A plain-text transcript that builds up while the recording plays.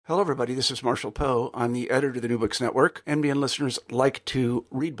Hello, everybody. This is Marshall Poe. I'm the editor of the New Books Network. NBN listeners like to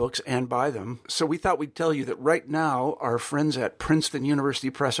read books and buy them. So we thought we'd tell you that right now, our friends at Princeton University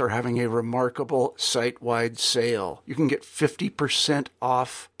Press are having a remarkable site-wide sale. You can get 50%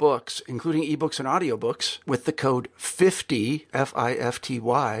 off books, including ebooks and audiobooks, with the code 50,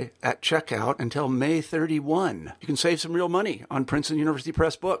 F-I-F-T-Y, at checkout until May 31. You can save some real money on Princeton University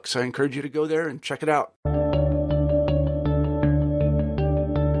Press books. I encourage you to go there and check it out.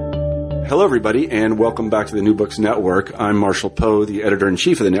 Hello, everybody, and welcome back to the New Books Network. I'm Marshall Poe, the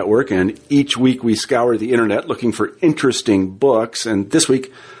editor-in-chief of the network, and each week we scour the internet looking for interesting books. And this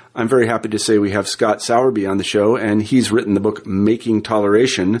week, I'm very happy to say we have Scott Sowerby on the show, and he's written the book Making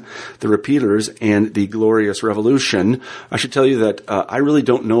Toleration, The Repealers, and the Glorious Revolution. I should tell you that I really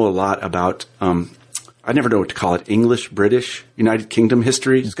don't know a lot about I never know what to call it, English, British, United Kingdom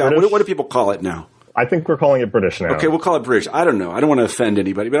history. Scott, what do people call it now? I think we're calling it British now. Okay, we'll call it British. I don't know. I don't want to offend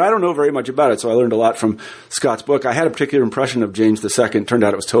anybody, but I don't know very much about it, so I learned a lot from Scott's book. I had a particular impression of James II. Turned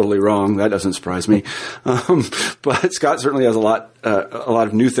out it was totally wrong. That doesn't surprise me. But Scott certainly has a lot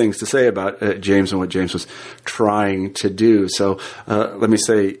of new things to say about James and what James was trying to do. So let me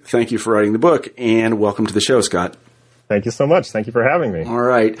say thank you for writing the book, and welcome to the show, Scott. Thank you so much. Thank you for having me. All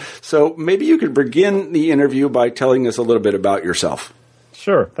right. So maybe you could begin the interview by telling us a little bit about yourself.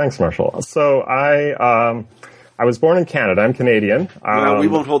 Sure. Thanks, Marshall. So I was born in Canada. I'm Canadian. We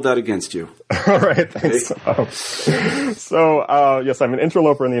won't hold that against you. All right. Thanks. Yes, I'm an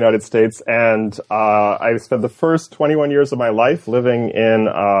interloper in the United States, and I spent the first 21 years of my life living in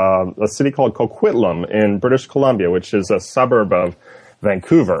a city called Coquitlam in British Columbia, which is a suburb of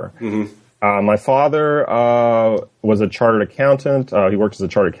Vancouver. Mm-hmm. My father was a chartered accountant. He worked as a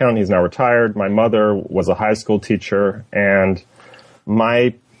chartered accountant. He's now retired. My mother was a high school teacher, and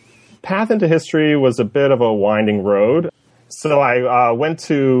my path into history was a bit of a winding road. So I went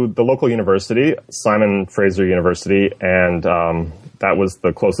to the local university, Simon Fraser University, and that was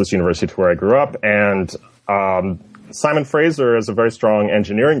the closest university to where I grew up. And Simon Fraser is a very strong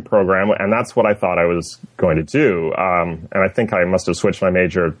engineering program, and that's what I thought I was going to do. And I think I must have switched my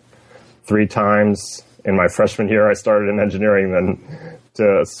major 3 times. In my freshman year, I started in engineering, then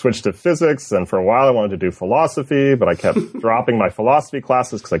to switch to physics, and for a while I wanted to do philosophy, but I kept dropping my philosophy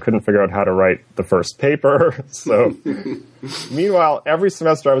classes because I couldn't figure out how to write the first paper. So meanwhile, every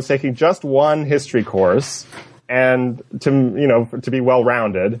semester I was taking just one history course and to be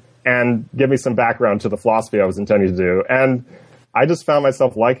well-rounded and give me some background to the philosophy I was intending to do. And I just found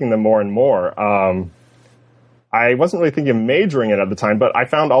myself liking them more and more. I wasn't really thinking of majoring in it at the time, but I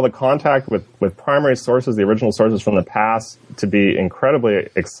found all the contact with primary sources, the original sources from the past, to be incredibly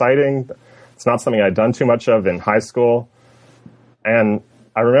exciting. It's not something I'd done too much of in high school. And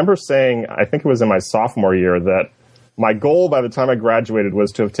I remember saying, I think it was in my sophomore year, that my goal by the time I graduated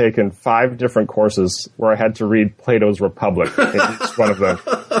was to have taken 5 different courses where I had to read Plato's Republic in each one of them.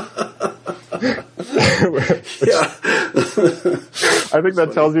 Yeah. I think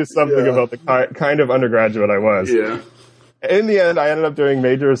that tells you something about the kind of undergraduate I was. Yeah. In the end, I ended up doing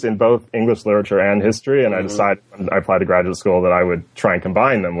majors in both English literature and history, and I decided when I applied to graduate school that I would try and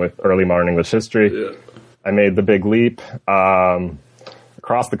combine them with early modern English history. Yeah. I made the big leap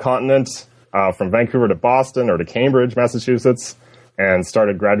across the continent from Vancouver to Boston or to Cambridge, Massachusetts, and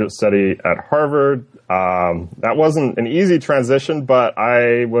started graduate study at Harvard. That wasn't an easy transition, but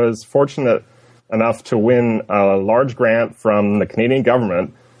I was fortunate enough to win a large grant from the Canadian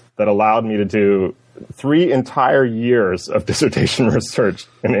government that allowed me to do 3 entire years of dissertation research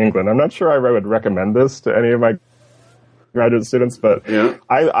in England. I'm not sure I would recommend this to any of my graduate students, but yeah.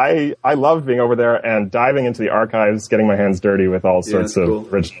 I loved being over there and diving into the archives, getting my hands dirty with all sorts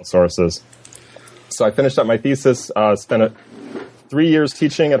of original sources. So I finished up my thesis, spent 3 years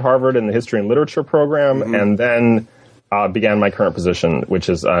teaching at Harvard in the history and literature program, and then began my current position, which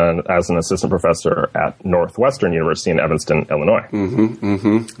is as an assistant professor at Northwestern University in Evanston, Illinois.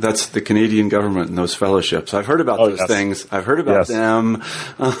 That's the Canadian government and those fellowships. I've heard about those things. I've heard about them.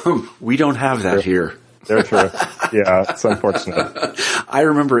 We don't have that here. They're true. Yeah, it's unfortunate. I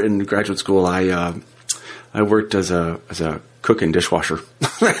remember in graduate school, I worked as a cook and dishwasher.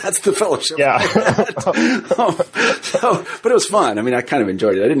 That's the fellowship. Yeah. But it was fun. I mean, I kind of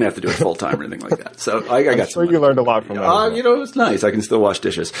enjoyed it. I didn't have to do it full time or anything like that. So I got sure you learned a lot from that. It was nice. I can still wash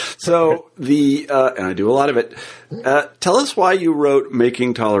dishes. So and I do a lot of it. Tell us why you wrote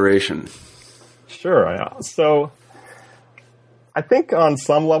Making Toleration. Sure. So I think on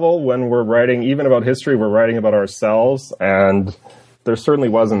some level, when we're writing even about history, we're writing about ourselves, and there certainly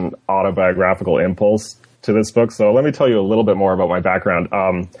was an autobiographical impulse to this book. So let me tell you a little bit more about my background.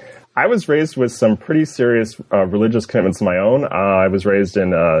 I was raised with some pretty serious religious commitments of my own. I was raised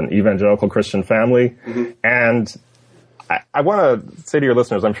in an evangelical Christian family, and I want to say to your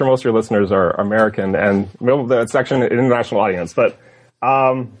listeners, I'm sure most of your listeners are American, and it's actually an international audience, but...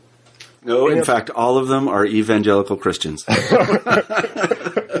 no, in fact, all of them are evangelical Christians.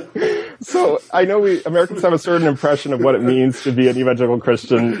 So I know Americans have a certain impression of what it means to be an evangelical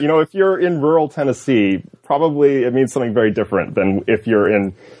Christian. If you're in rural Tennessee, probably it means something very different than if you're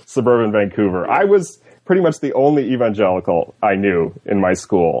in suburban Vancouver. I was pretty much the only evangelical I knew in my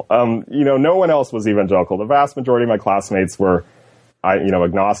school. No one else was evangelical. The vast majority of my classmates were,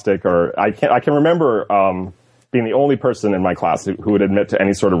 agnostic, or I can remember being the only person in my class who would admit to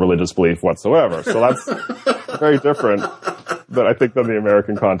any sort of religious belief whatsoever. So that's very different than the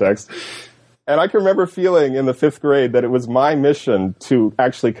American context. And I can remember feeling in the 5th grade that it was my mission to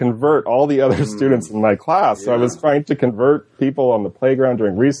actually convert all the other students in my class. Yeah. So I was trying to convert people on the playground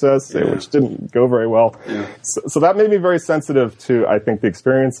during recess, which didn't go very well. Yeah. So that made me very sensitive to, I think, the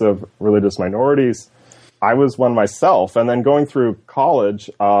experience of religious minorities. I was one myself. And then going through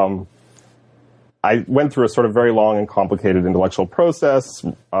college, I went through a sort of very long and complicated intellectual process,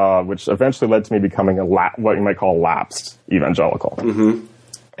 which eventually led to me becoming what you might call a lapsed evangelical. Mm-hmm.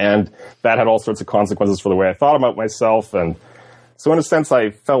 And that had all sorts of consequences for the way I thought about myself. And so in a sense,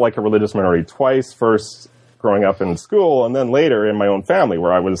 I felt like a religious minority twice, first growing up in school, and then later in my own family,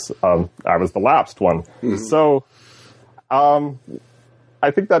 where I was the lapsed one. Mm-hmm. So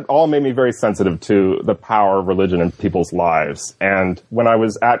I think that all made me very sensitive to the power of religion in people's lives. And when I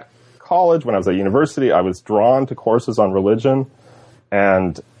was at college, when I was at university, I was drawn to courses on religion,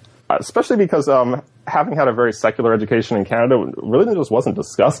 and especially because having had a very secular education in Canada, religion just wasn't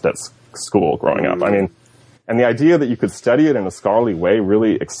discussed at school growing up. I mean, and the idea that you could study it in a scholarly way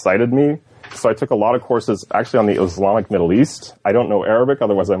really excited me. So I took a lot of courses actually on the Islamic Middle East. I don't know Arabic,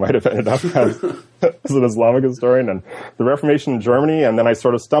 otherwise I might have ended up as an Islamic historian, and the Reformation in Germany. And then I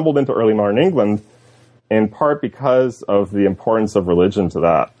sort of stumbled into early modern England, in part because of the importance of religion to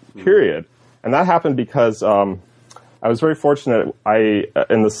that period. And that happened because I was very fortunate.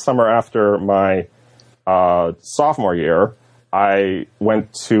 In the summer after my sophomore year, I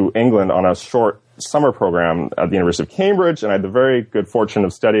went to England on a short summer program at the University of Cambridge, and I had the very good fortune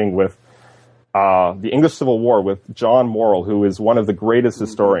of studying with the English Civil War with John Morrill, who is one of the greatest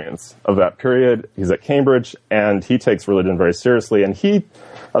historians of that period. He's at Cambridge, and he takes religion very seriously. And he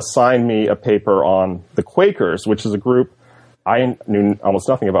assigned me a paper on the Quakers, which is a group I knew almost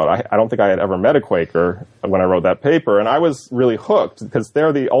nothing about. I don't think I had ever met a Quaker when I wrote that paper, and I was really hooked because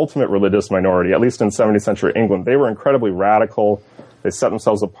they're the ultimate religious minority, at least in 17th century England. They were incredibly radical. They set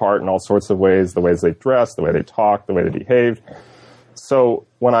themselves apart in all sorts of ways, the ways they dressed, the way they talked, the way they behaved. So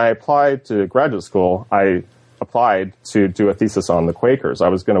when I applied to graduate school, I applied to do a thesis on the Quakers. I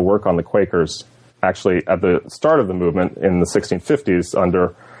was going to work on the Quakers actually at the start of the movement in the 1650s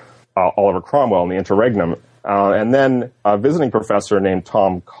under Oliver Cromwell in the interregnum. And then a visiting professor named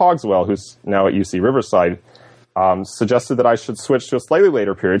Tom Cogswell, who's now at UC Riverside, suggested that I should switch to a slightly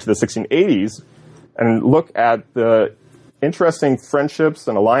later period, to the 1680s, and look at the interesting friendships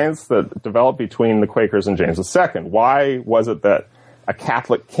and alliance that developed between the Quakers and James II. Why was it that a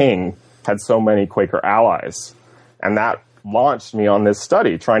Catholic king had so many Quaker allies? And that launched me on this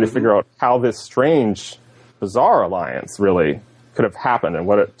study, trying to figure out how this strange, bizarre alliance really could have happened and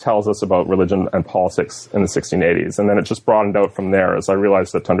what it tells us about religion and politics in the 1680s. And then it just broadened out from there as I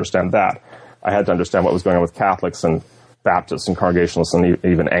realized that to understand that, I had to understand what was going on with Catholics and Baptists and Congregationalists and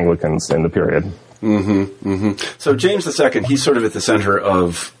even Anglicans in the period. Mm-hmm, mm-hmm. So James II, he's sort of at the center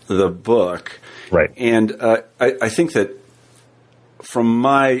of the book. Right. And I think that from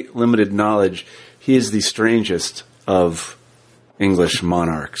my limited knowledge, he is the strangest of English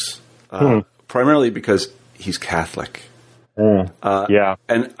monarchs, primarily because he's Catholic. Yeah.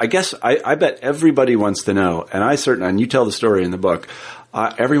 And I guess I bet everybody wants to know, and you tell the story in the book,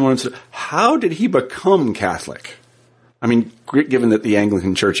 everyone wants to, how did he become Catholic? I mean, given that the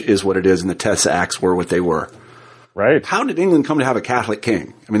Anglican Church is what it is and the Test Acts were what they were. Right. How did England come to have a Catholic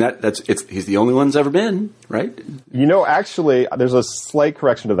king? I mean, he's the only one that's ever been, right? Actually, there's a slight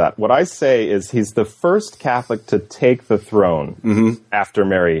correction to that. What I say is he's the first Catholic to take the throne after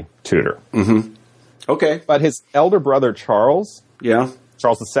Mary Tudor. Mm-hmm. Okay. But his elder brother, Charles II,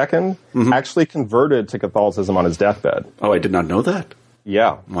 actually converted to Catholicism on his deathbed. Oh, I did not know that.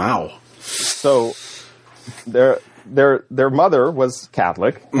 Yeah. Wow. So their mother was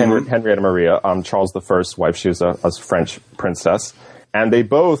Catholic, Henrietta Maria, Charles I's wife. She was a French princess. And they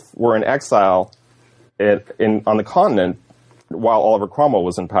both were in exile on the continent while Oliver Cromwell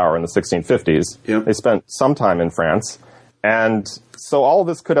was in power in the 1650s. Yep. They spent some time in France. And so all of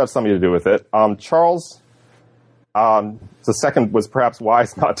this could have something to do with it. Charles the second was perhaps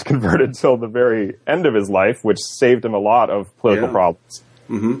wise not to convert until the very end of his life, which saved him a lot of political problems.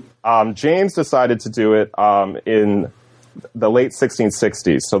 Mm-hmm. James decided to do it in the late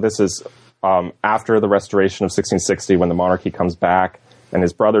 1660s. So this is after the restoration of 1660, when the monarchy comes back and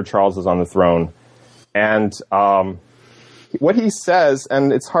his brother Charles is on the throne. And what he says,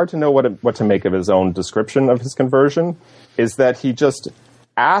 and it's hard to know what to make of his own description of his conversion, is that he just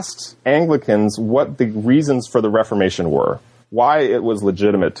asked Anglicans what the reasons for the Reformation were, why it was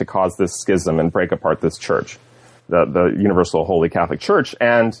legitimate to cause this schism and break apart this church, the Universal Holy Catholic Church.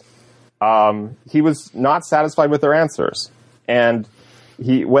 And he was not satisfied with their answers. And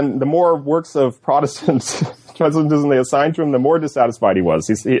when the more works of Protestantism they assigned to him, the more dissatisfied he was.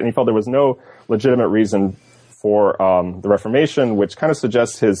 And he felt there was no legitimate reason for the Reformation, which kind of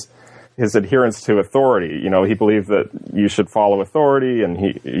suggests his adherence to authority. You know, he believed that you should follow authority, and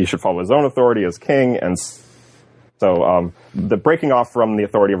he should follow his own authority as king. And so the breaking off from the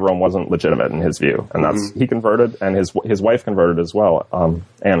authority of Rome wasn't legitimate in his view, and that's he converted, and his wife converted as well,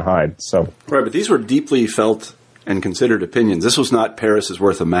 Anne Hyde. So right, but these were deeply felt and considered opinions. This was not Paris is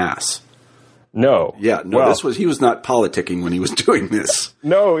worth a mass. No. Yeah, no, he was not politicking when he was doing this.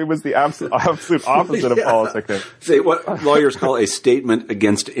 No, it was the absolute opposite of politicking. Say what lawyers call a statement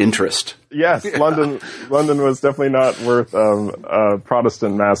against interest. Yes, London was definitely not worth a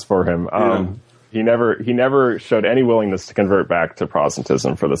Protestant mass for him. He never showed any willingness to convert back to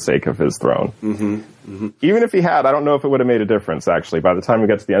Protestantism for the sake of his throne. Mm-hmm. Mm-hmm. Even if he had, I don't know if it would have made a difference, actually. By the time we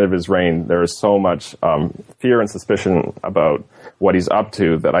get to the end of his reign, there is so much fear and suspicion about what he's up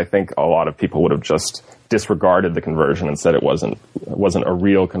to that I think a lot of people would have just disregarded the conversion and said it wasn't a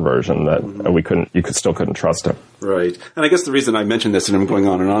real conversion, that you still couldn't trust him. Right. And I guess the reason I mentioned this, and I'm going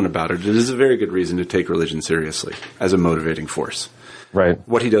on and on about it is a very good reason to take religion seriously as a motivating force. Right.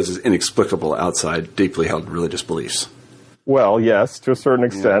 What he does is inexplicable outside deeply held religious beliefs. Well, yes, to a certain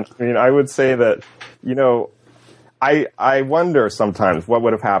extent. Yeah. I mean, I would say that, I wonder sometimes what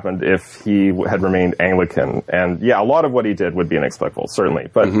would have happened if he had remained Anglican. And yeah, a lot of what he did would be inexplicable, certainly.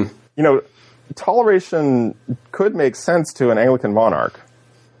 But, toleration could make sense to an Anglican monarch.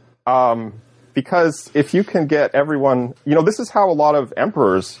 Because if you can get everyone, this is how a lot of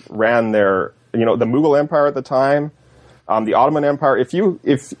emperors ran their, the Mughal Empire at the time, the Ottoman Empire. If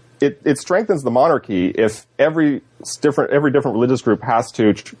it strengthens the monarchy if every different religious group has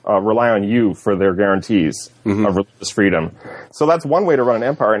to rely on you for their guarantees of religious freedom. So that's one way to run an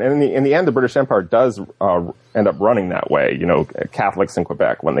empire. And in the end, the British Empire does end up running that way. Catholics in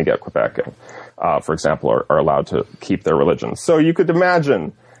Quebec, when they get Quebec, for example, are allowed to keep their religion. So you could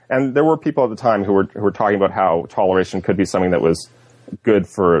imagine, and there were people at the time who were talking about how toleration could be something that was good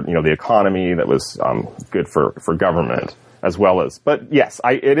for the economy, that was good for government as well as. But yes,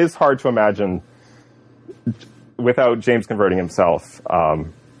 it is hard to imagine without James converting himself.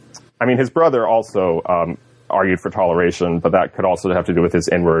 His brother also argued for toleration, but that could also have to do with his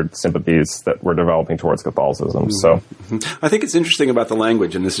inward sympathies that were developing towards Catholicism. So I think it's interesting about the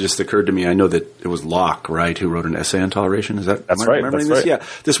language, and this just occurred to me. I know that it was Locke, right, who wrote an essay on toleration. That's right. That's right. Yeah.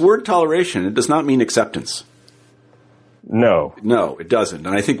 This word toleration, it does not mean acceptance. No, it doesn't.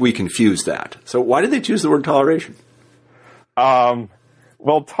 And I think we confuse that. So why did they choose the word toleration?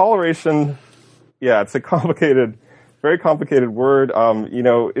 Well, toleration, it's a very complicated word.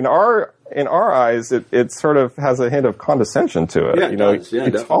 In our eyes, it sort of has a hint of condescension to it. Yeah,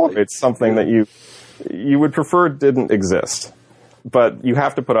 it tolerates something that you would prefer didn't exist, but you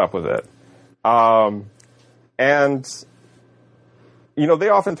have to put up with it. And they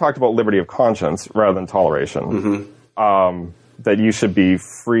often talked about liberty of conscience rather than toleration. That you should be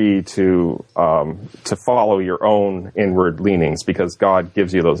free to follow your own inward leanings because God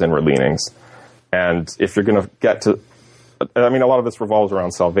gives you those inward leanings. And if you're going to get to, a lot of this revolves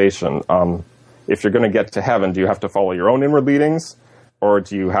around salvation. If you're going to get to heaven, do you have to follow your own inward leanings, or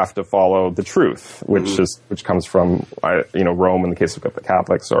do you have to follow the truth, which comes from Rome in the case of the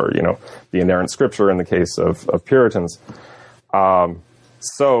Catholics, or the inerrant Scripture in the case of Puritans?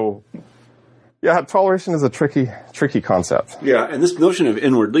 Yeah, toleration is a tricky concept. Yeah, and this notion of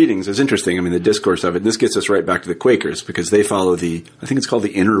inward leadings is interesting. The discourse of it, and this gets us right back to the Quakers, because they follow I think it's called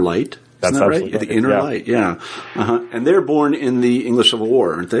the inner light. Isn't that right? The inner light, yeah. And they're born in the English Civil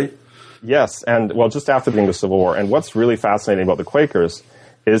War, aren't they? Yes, and just after the English Civil War. And what's really fascinating about the Quakers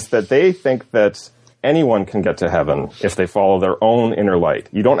is that they think that anyone can get to heaven if they follow their own inner light.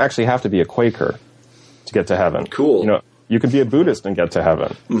 You don't actually have to be a Quaker to get to heaven. Cool. You could be a Buddhist and get to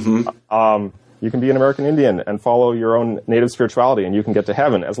heaven. You can be an American Indian and follow your own native spirituality, and you can get to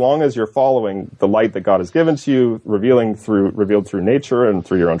heaven as long as you're following the light that God has given to you, revealed through nature and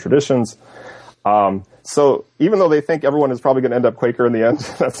through your own traditions. So even though they think everyone is probably going to end up Quaker in the end,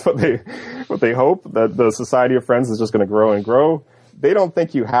 that's what they hope, that the Society of Friends is just going to grow and grow. They don't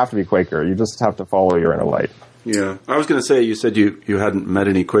think you have to be Quaker. You just have to follow your inner light. Yeah. I was going to say, you said you hadn't met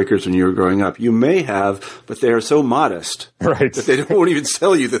any Quakers when you were growing up. You may have, but they are so modest. Right. That they won't even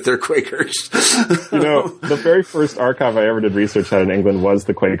tell you that they're Quakers. The very first archive I ever did research at in England was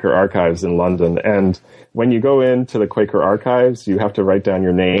the Quaker Archives in London. And when you go into the Quaker Archives, you have to write down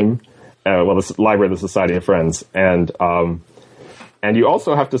your name. The Library of the Society of Friends. And you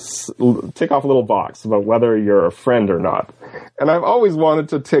also have to tick off a little box about whether you're a friend or not. And I've always wanted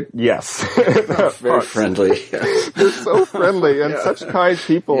to tick yes. Very friendly. Yeah. They're so friendly and such kind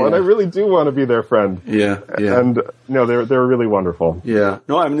people, and I really do want to be their friend. Yeah. And they're really wonderful. Yeah.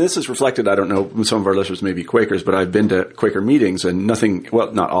 No, I mean, this is reflected, I don't know, some of our listeners may be Quakers, but I've been to Quaker meetings and nothing,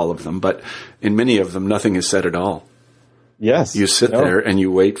 well, not all of them, but in many of them, nothing is said at all. Yes. You sit there and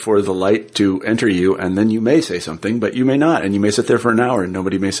you wait for the light to enter you, and then you may say something, but you may not, and you may sit there for an hour and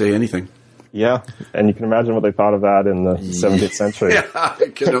nobody may say anything. Yeah, and you can imagine what they thought of that in the 17th century. Yeah,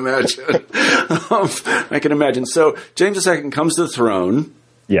 I can imagine. I can imagine. So James II comes to the throne.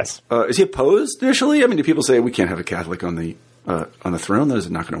 Yes. Is he opposed initially? I mean, do people say we can't have a Catholic on the throne? That is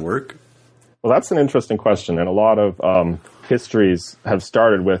not going to work. Well, that's an interesting question, and a lot of histories have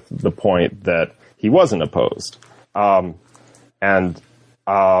started with the point that he wasn't opposed. And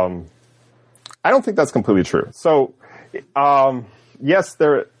I don't think that's completely true. So, yes,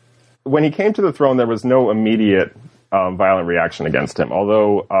 when he came to the throne, there was no immediate violent reaction against him.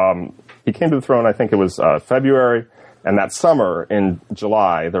 Although he came to the throne, I think it was February, and that summer in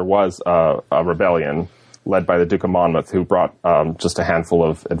July, there was a rebellion led by the Duke of Monmouth, who brought just a handful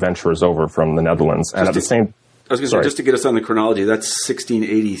of adventurers over from the Netherlands. And at the same I was going to say, just to get us on the chronology, that's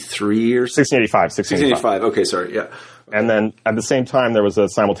 1683 or 1685. 1685. Okay, sorry, yeah. And then at the same time, there was a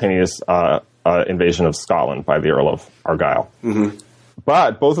simultaneous invasion of Scotland by the Earl of Argyll. Mm-hmm.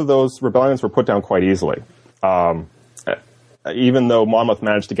 But both of those rebellions were put down quite easily. Even though Monmouth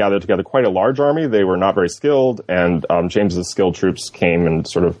managed to gather together quite a large army, they were not very skilled, and James's skilled troops came and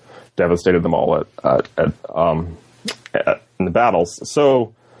sort of devastated them all in the battles.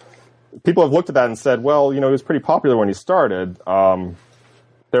 So people have looked at that and said, well, he was pretty popular when he started.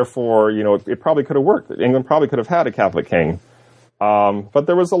 Therefore, it probably could have worked. England probably could have had a Catholic king. But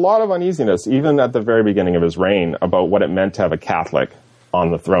there was a lot of uneasiness, even at the very beginning of his reign, about what it meant to have a Catholic on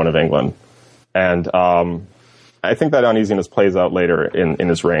the throne of England. And I think that uneasiness plays out later in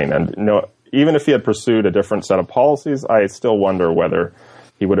his reign. And even if he had pursued a different set of policies, I still wonder whether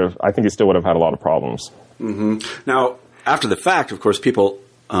he would have. I think he still would have had a lot of problems. Mm-hmm. Now, after the fact, of course, people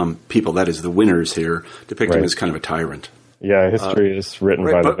that is the winners here, depict him as kind of a tyrant. Yeah, history is written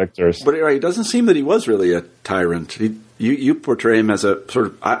by the victors. But it doesn't seem that he was really a tyrant. You portray him as a sort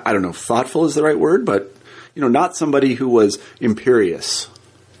of, I don't know, thoughtful is the right word, but not somebody who was imperious.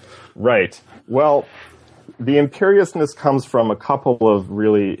 Right. Well, the imperiousness comes from a couple of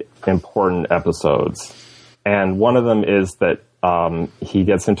really important episodes. And one of them is that he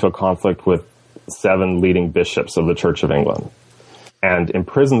gets into a conflict with 7 leading bishops of the Church of England and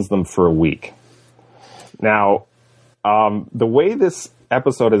imprisons them for a week. Now, the way this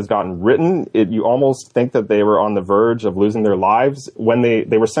episode has gotten written, you almost think that they were on the verge of losing their lives when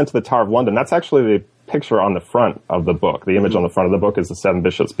they were sent to the Tower of London. That's actually the picture on the front of the book. The image on the front of the book is the 7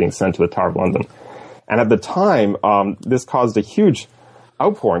 bishops being sent to the Tower of London. And at the time, this caused a huge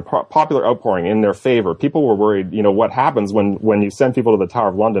outpouring, popular outpouring in their favor. People were worried, what happens when you send people to the Tower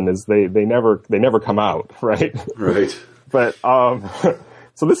of London is they never come out, right? Right. But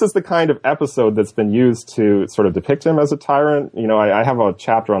so this is the kind of episode that's been used to sort of depict him as a tyrant. I have a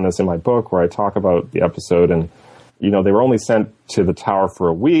chapter on this in my book where I talk about the episode, and they were only sent to the Tower for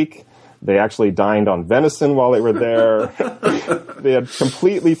a week. They actually dined on venison while they were there. They had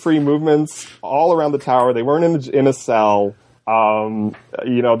completely free movements all around the tower. They weren't in a cell. They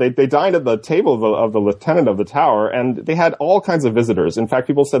dined at the table of the lieutenant of the tower, and they had all kinds of visitors. In fact,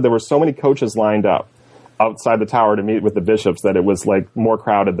 people said there were so many coaches lined up outside the tower to meet with the bishops that it was like more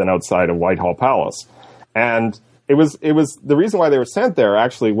crowded than outside of Whitehall Palace. And it was the reason why they were sent there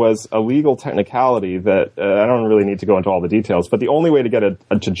actually was a legal technicality that I don't really need to go into all the details, but the only way to get to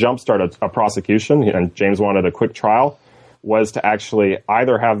jumpstart a prosecution, and James wanted a quick trial, was to actually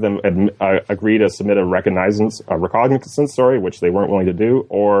either have them agree to submit a recognizance, which they weren't willing to do,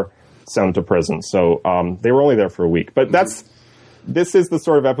 or send them to prison. So they were only there for a week. But that's this is the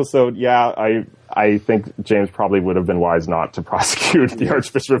sort of episode, I think James probably would have been wise not to prosecute the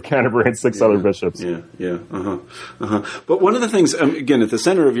Archbishop of Canterbury and 6 other bishops. But one of the things, again, at the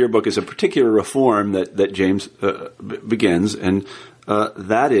center of your book is a particular reform that James begins, and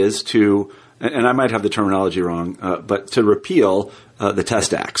that is to, and I might have the terminology wrong, but to repeal the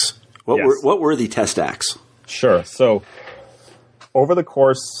Test Acts. What were the Test Acts? Sure. So over the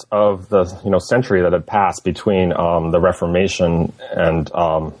course of the century that had passed between the Reformation and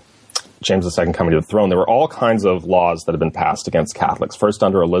James II coming to the throne, there were all kinds of laws that had been passed against Catholics. First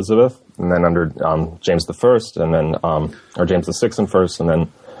under Elizabeth, and then under James I, and then or James VI first, and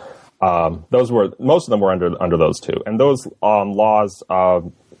then most of them were under those two. And those laws were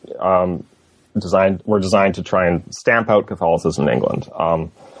designed to try and stamp out Catholicism in England.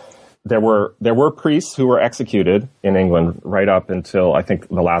 There were priests who were executed in England right up until, I think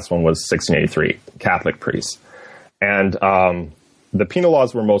the last one was 1683, Catholic priests. And the penal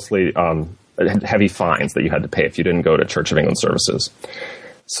laws were mostly heavy fines that you had to pay if you didn't go to Church of England services.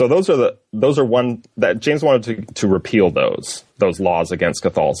 So those are one that James wanted to repeal those laws against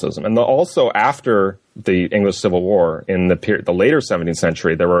Catholicism. And also after the English Civil War in the later 17th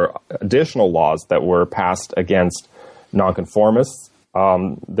century, there were additional laws that were passed against nonconformists.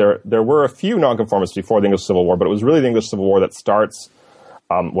 There were a few nonconformists before the English Civil War, but it was really the English Civil War that starts,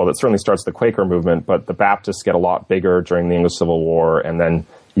 that certainly starts the Quaker movement, but the Baptists get a lot bigger during the English Civil War, and then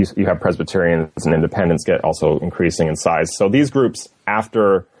you have Presbyterians and Independents get also increasing in size. So these groups,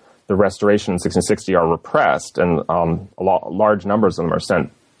 after the Restoration in 1660, are repressed, and large numbers of them are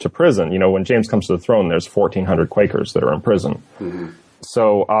sent to prison. When James comes to the throne, there's 1,400 Quakers that are in prison. Mm-hmm.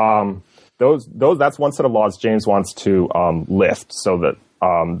 So that's one set of laws James wants to lift, so that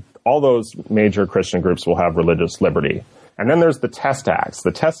all those major Christian groups will have religious liberty. And then there's the Test Acts.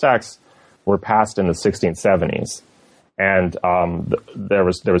 The Test Acts were passed in the 1670s, and there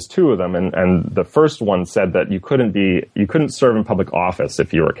was two of them. And the first one said that you couldn't serve in public office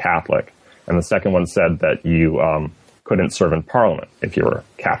if you were Catholic, and the second one said that you couldn't serve in Parliament if you were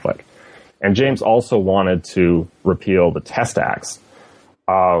Catholic. And James also wanted to repeal the Test Acts,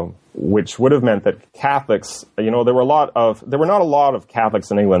 which would have meant that Catholics, there were not a lot of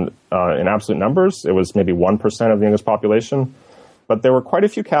Catholics in England in absolute numbers. It was maybe 1% of the English population, but there were quite a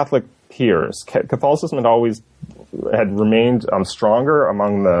few Catholic peers. Catholicism had remained stronger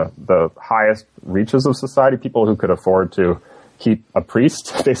among the highest reaches of society, people who could afford to keep a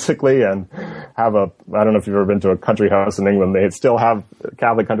priest, basically, and have I don't know if you've ever been to a country house in England, they still have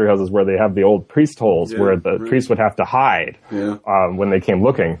Catholic country houses where they have the old priest holes where the priest would have to hide when they came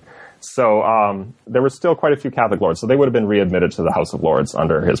looking. So there were still quite a few Catholic lords, so they would have been readmitted to the House of Lords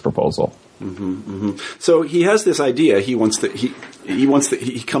under his proposal. Mm-hmm, mm-hmm. So he has this idea. He comes to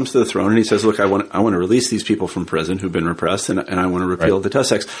the throne and he says, "Look, I want to release these people from prison who've been repressed, and I want to repeal the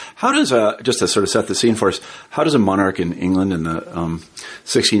Test Acts." How does just to sort of set the scene for us? How does a monarch in England in the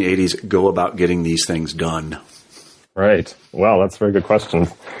 1680s go about getting these things done? Right. Well, that's a very good question.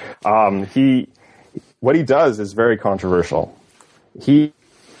 What he does is very controversial. He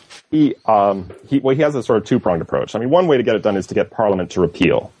has a sort of two-pronged approach. I mean, one way to get it done is to get Parliament to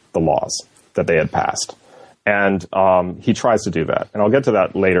repeal the laws that they had passed. And he tries to do that. And I'll get to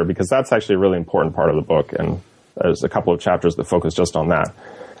that later because that's actually a really important part of the book. And there's a couple of chapters that focus just on that.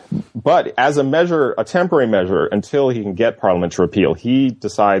 But as a temporary measure, until he can get Parliament to repeal, he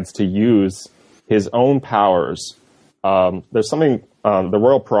decides to use his own powers. There's something, the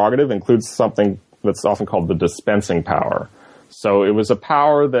royal prerogative includes something that's often called the dispensing power. So it was a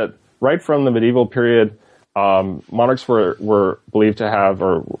power that right from the medieval period, monarchs were believed to have,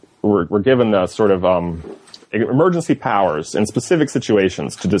 or were given the sort of emergency powers in specific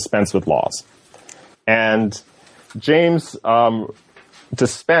situations to dispense with laws. And James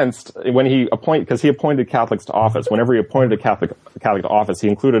dispensed because he appointed Catholics to office. Whenever he appointed a Catholic to office, he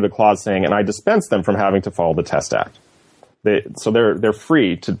included a clause saying, "And I dispense them from having to follow the Test Act." So they're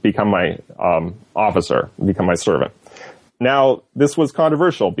free to become my officer, become my servant. Now, this was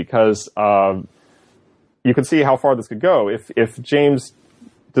controversial because you could see how far this could go. If James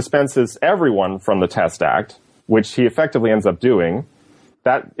dispenses everyone from the Test Act, which he effectively ends up doing,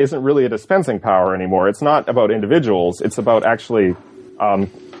 that isn't really a dispensing power anymore. It's not about individuals. It's about actually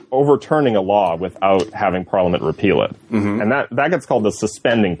overturning a law without having Parliament repeal it. Mm-hmm. And that gets called the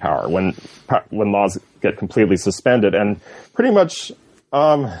suspending power, when laws get completely suspended. And pretty much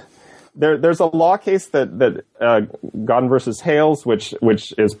there's a law case that Godden versus Hales, which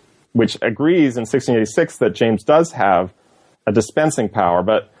agrees in 1686 that James does have a dispensing power,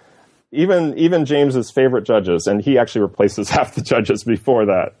 but even James's favorite judges, and he actually replaces half the judges before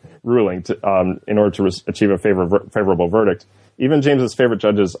that ruling in order to achieve a favorable verdict. even James's favorite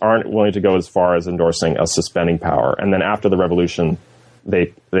judges aren't willing to go as far as endorsing a suspending power. And then after the revolution,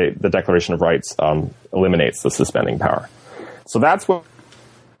 the Declaration of Rights eliminates the suspending power. So that's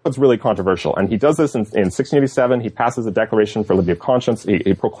what's really controversial. And he does this in 1687. He passes a declaration for liberty of conscience.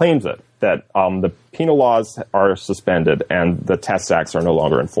 He proclaims it, that the penal laws are suspended and the Test Acts are no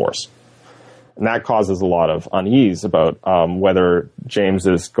longer in force. And that causes a lot of unease about whether James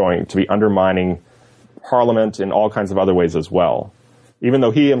is going to be undermining Parliament in all kinds of other ways as well. Even though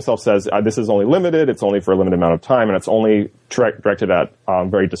he himself says this is only limited, it's only for a limited amount of time, and it's only directed at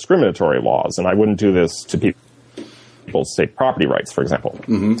very discriminatory laws. And I wouldn't do this to people's state property rights, for example.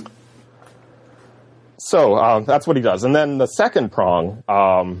 Mm-hmm. So that's what he does. And then the second prong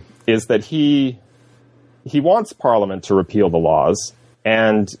is that he wants Parliament to repeal the laws,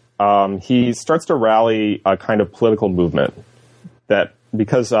 and he starts to rally a kind of political movement that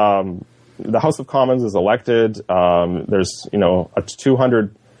because the House of Commons is elected, there's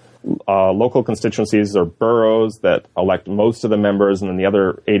 200 local constituencies or boroughs that elect most of the members, and then the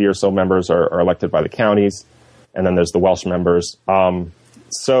other 80 or so members are elected by the counties, and then there's the Welsh members.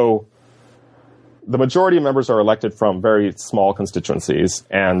 So the majority of members are elected from very small constituencies,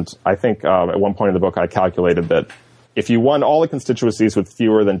 and I think at one point in the book I calculated that if you won all the constituencies with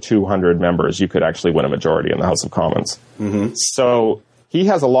fewer than 200 members, you could actually win a majority in the House of Commons. Mm-hmm. So he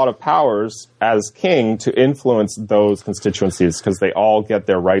has a lot of powers as king to influence those constituencies because they all get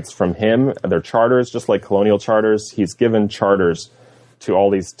their rights from him, their charters, just like colonial charters. He's given charters to all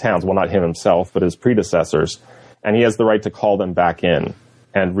these towns. Well, not him himself, but his predecessors. And he has the right to call them back in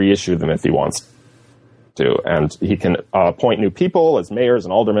and reissue them if he wants to. And he can appoint new people as mayors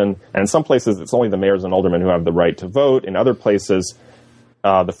and aldermen. And in some places, it's only the mayors and aldermen who have the right to vote. In other places,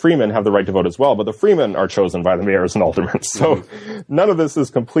 the freemen have the right to vote as well, but the freemen are chosen by the mayors and aldermen. So none of this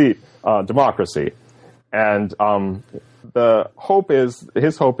is complete democracy. And his hope is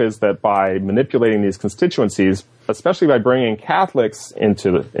that by manipulating these constituencies, especially by bringing Catholics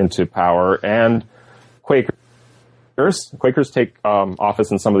into power and Quakers take office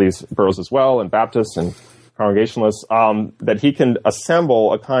in some of these boroughs as well, and Baptists and Congregationalists, that he can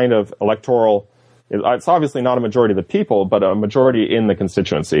assemble a kind of electoral. It's obviously not a majority of the people, but a majority in the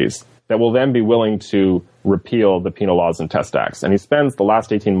constituencies that will then be willing to repeal the penal laws and Test Acts. And he spends the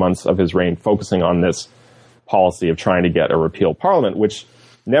last 18 months of his reign focusing on this policy of trying to get a repeal parliament, which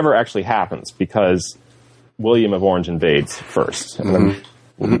never actually happens because William of Orange invades first. And then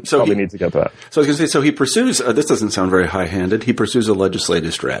we'll probably need to get to that. So I was going to say, so he pursues, this doesn't sound very high-handed, he pursues a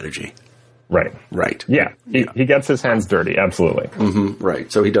legislative strategy. Right. Yeah. He gets his hands dirty. Absolutely. Mm-hmm. Right.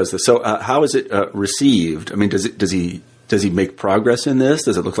 So he does this. So how is it received? I mean, does he make progress in this?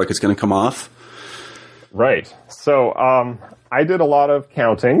 Does it look like it's going to come off? Right. So I did a lot of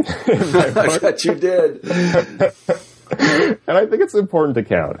counting. I bet you did. And I think it's important to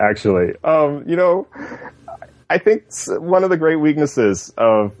count, actually. I think one of the great weaknesses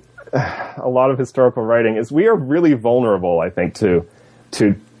of a lot of historical writing is we are really vulnerable, I think, to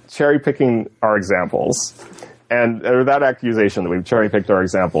cherry-picking our examples, or that accusation that we've cherry-picked our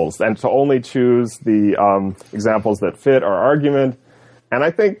examples, and to only choose the examples that fit our argument. And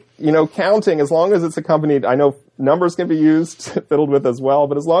I think, counting, as long as it's accompanied, I know numbers can be used, fiddled with as well,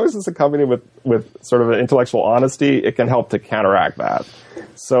 but as long as it's accompanied with sort of an intellectual honesty, it can help to counteract that.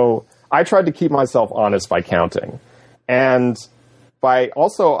 So I tried to keep myself honest by counting. And I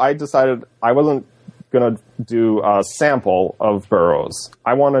decided I wasn't going to do a sample of boroughs.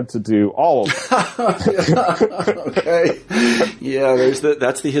 I wanted to do all of them. Okay. Yeah,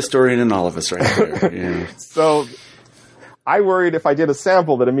 that's the historian in all of us right there. Yeah. So I worried if I did a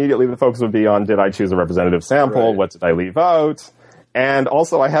sample that immediately the focus would be on, did I choose a representative sample? Right. What did I leave out? And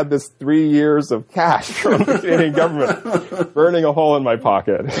also I had this 3 years of cash from the Canadian government burning a hole in my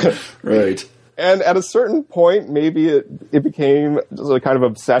pocket. Right. And at a certain point, maybe it became just a kind of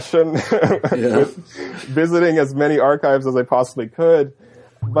obsession with visiting as many archives as I possibly could.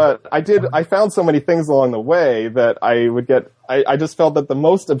 But I found so many things along the way that I just felt that the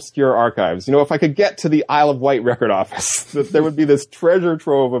most obscure archives, if I could get to the Isle of Wight record office, that there would be this treasure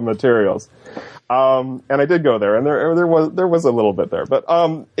trove of materials. And I did go there, and there was a little bit there. But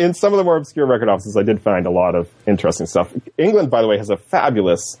in some of the more obscure record offices, I did find a lot of interesting stuff. England, by the way, has a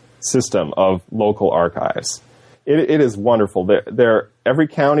fabulous system of local archives. It is wonderful. Every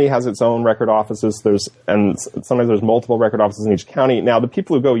county has its own record offices. And sometimes there's multiple record offices in each county. Now, the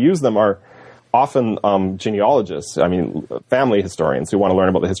people who go use them are often genealogists. I mean, family historians who want to learn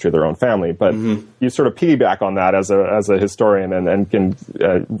about the history of their own family. But you sort of piggyback on that as a historian and can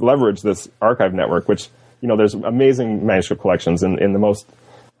leverage this archive network, which there's amazing manuscript collections in the most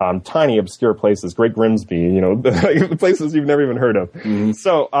tiny, obscure places, Great Grimsby, you know, places you've never even heard of. Mm-hmm.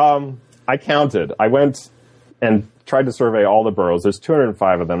 So I counted. I went and tried to survey all the boroughs. There's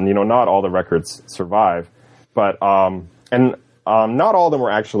 205 of them. You know, not all the records survive, but not all of them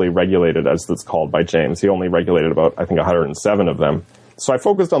were actually regulated, as it's called, by James. He only regulated about, I think, 107 of them. So I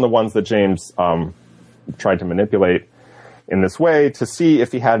focused on the ones that James tried to manipulate in this way to see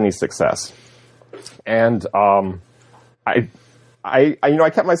if he had any success. And I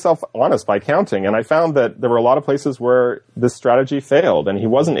kept myself honest by counting, and I found that there were a lot of places where this strategy failed, and he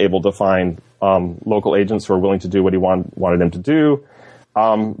wasn't able to find local agents who were willing to do what he wanted him to do.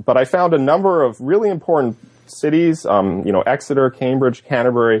 But I found a number of really important cities, Exeter, Cambridge,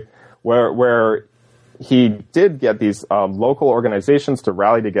 Canterbury, where he did get these local organizations to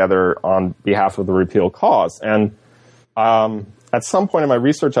rally together on behalf of the repeal cause. And at some point in my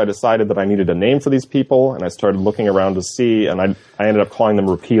research, I decided that I needed a name for these people, and I started looking around to see, and I ended up calling them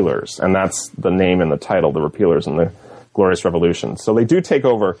Repealers, and that's the name in the title, the Repealers in the Glorious Revolution. So they do take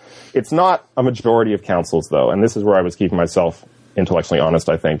over. It's not a majority of councils, though, and this is where I was keeping myself intellectually honest,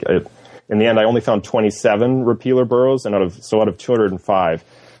 I think. In the end, I only found 27 repealer boroughs, and out of 205.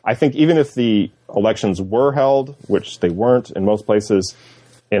 I think even if the elections were held, which they weren't in most places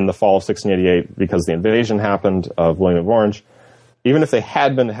in the fall of 1688 because the invasion happened of William of Orange, even if they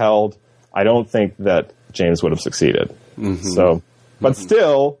had been held, I don't think that James would have succeeded. Mm-hmm. So, but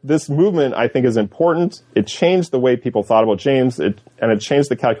still, this movement, I think, is important. It changed the way people thought about James, and it changed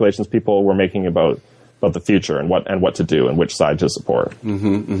the calculations people were making about the future and what to do and which side to support.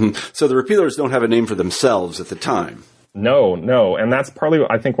 Mm-hmm, mm-hmm. So the Repealers don't have a name for themselves at the time. No, and that's partly,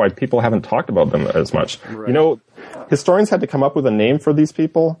 I think, why people haven't talked about them as much. Right. You know, historians had to come up with a name for these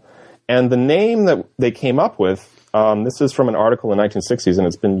people, and the name that they came up with, this is from an article in the 1960s, and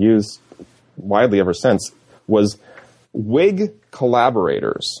it's been used widely ever since, was Whig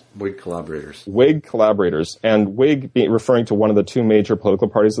Collaborators. Whig Collaborators. Whig Collaborators. And Whig referring to one of the two major political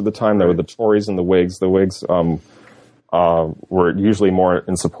parties at the time. There were the Tories and the Whigs. The Whigs were usually more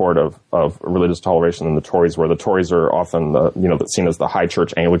in support of religious toleration than the Tories were. The Tories are often seen as the high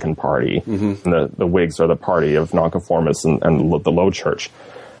church Anglican party, mm-hmm. and the Whigs are the party of nonconformists and the low church,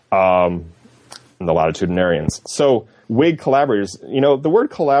 and the latitudinarians. So Whig Collaborators, the word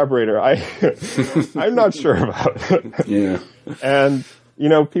collaborator, I'm not sure about. Yeah, and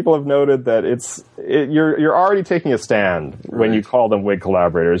people have noted that you're already taking a stand when you call them Whig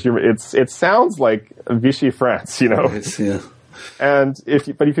Collaborators. It sounds like Vichy France, Right, yeah. And if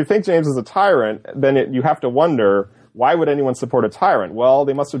you think James is a tyrant, then you have to wonder, why would anyone support a tyrant? Well,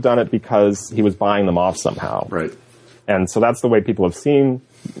 they must have done it because he was buying them off somehow. Right. And so that's the way people have seen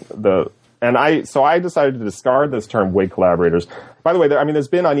So I decided to discard this term Whig Collaborators. By the way, there's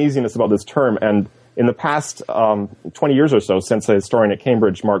been uneasiness about this term, and in the past 20 years or so, since a historian at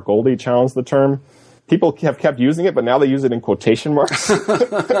Cambridge, Mark Goldie, challenged the term, people have kept using it, but now they use it in quotation marks.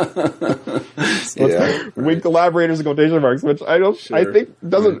 Whig Collaborators in quotation marks, which I think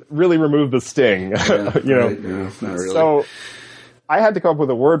doesn't really remove the sting. Yeah, right. No, not really. So I had to come up with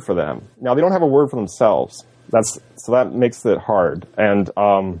a word for them. Now they don't have a word for themselves. So that makes it hard. And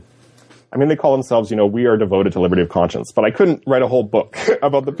they call themselves, we are devoted to liberty of conscience. But I couldn't write a whole book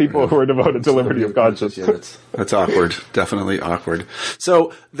about the people who are devoted to liberty of conscience. Yeah, that's awkward. Definitely awkward.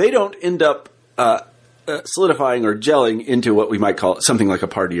 So they don't end up solidifying or gelling into what we might call something like a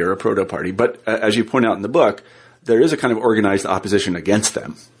party or a proto-party. But as you point out in the book, there is a kind of organized opposition against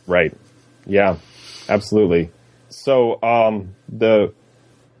them. Right. Yeah, absolutely. So the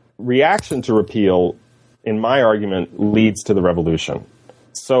reaction to repeal, in my argument, leads to the revolution.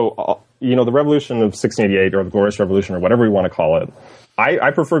 So, the revolution of 1688 or the Glorious Revolution or whatever we want to call it,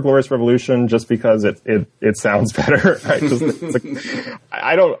 I prefer Glorious Revolution just because it sounds better.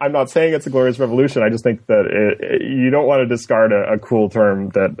 I'm not saying it's a Glorious Revolution. I just think that you don't want to discard a cool term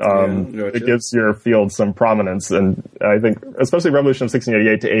that it gives your field some prominence. And I think especially Revolution of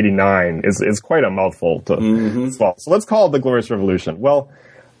 1688 to 89 is quite a mouthful to swallow. So let's call it the Glorious Revolution. Well,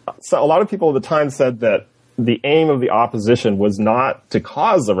 so a lot of people at the time said that the aim of the opposition was not to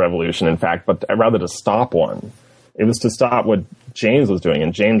cause a revolution, in fact, but rather to stop one. It was to stop what James was doing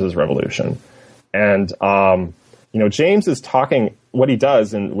in James's revolution. And, James is talking, what he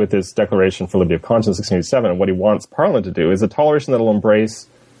does with his Declaration for Liberty of Conscience, 1687, and what he wants Parliament to do is a toleration that will embrace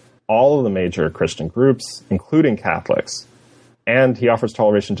all of the major Christian groups, including Catholics. And he offers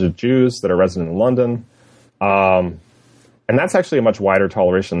toleration to Jews that are resident in London. And that's actually a much wider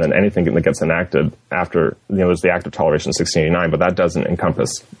toleration than anything that gets enacted after, there's the Act of Toleration in 1689, but that doesn't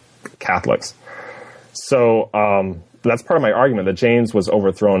encompass Catholics. So that's part of my argument, that James was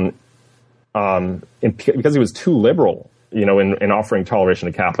overthrown because he was too liberal in offering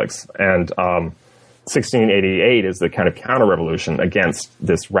toleration to Catholics. And 1688 is the kind of counter-revolution against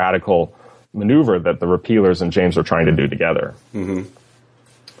this radical maneuver that the Repealers and James are trying to do together. Mm-hmm.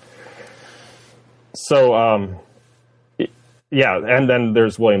 So, yeah, and then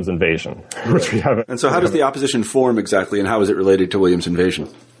there's William's invasion, which we haven't. And so how does the opposition form exactly, and how is it related to William's invasion?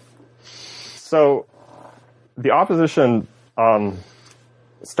 So the opposition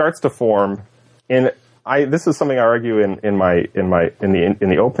starts to form this is something I argue in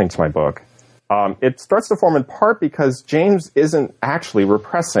the opening to my book. It starts to form in part because James isn't actually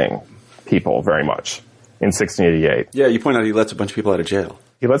repressing people very much in 1688. Yeah, you point out he lets a bunch of people out of jail.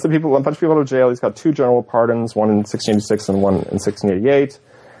 He lets a bunch of people out of jail. He's got 2 general pardons, one in 1686 and one in 1688.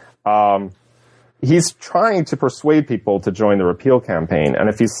 He's trying to persuade people to join the repeal campaign, and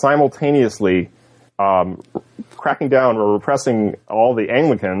if he's simultaneously cracking down or repressing all the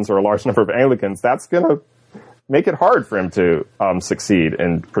Anglicans, or a large number of Anglicans, that's going to make it hard for him to succeed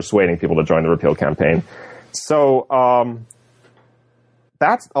in persuading people to join the repeal campaign. So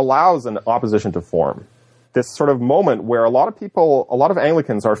that allows an opposition to form. This sort of moment where a lot of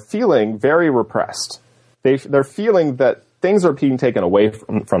Anglicans are feeling very repressed. They're feeling that things are being taken away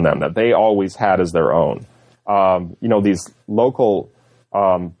from them that they always had as their own. These local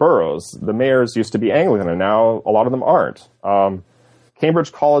boroughs, the mayors used to be Anglican, and now a lot of them aren't.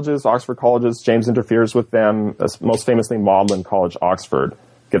 Cambridge colleges, Oxford colleges, James interferes with them. Most famously, Magdalen College, Oxford,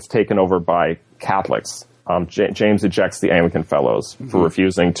 gets taken over by Catholics. James ejects the Anglican fellows for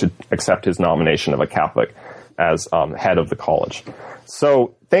refusing to accept his nomination of a Catholic as head of the college.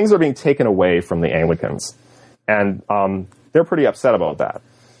 So things are being taken away from the Anglicans, and they're pretty upset about that.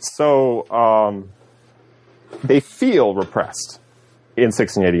 So they feel repressed in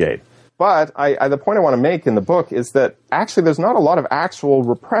 1688. But the point I want to make in the book is that actually there's not a lot of actual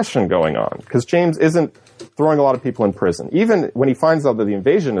repression going on, because James isn't throwing a lot of people in prison. Even when he finds out that the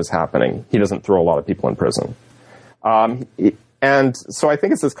invasion is happening, he doesn't throw a lot of people in prison. And so I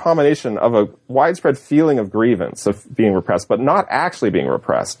think it's this combination of a widespread feeling of grievance, of being repressed, but not actually being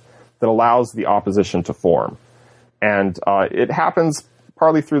repressed, that allows the opposition to form. And it happens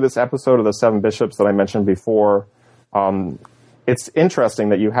partly through this episode of the 7 bishops that I mentioned before. It's interesting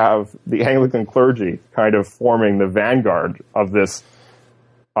that you have the Anglican clergy kind of forming the vanguard of this,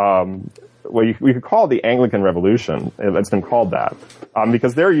 we could call it the Anglican Revolution. It's been called that.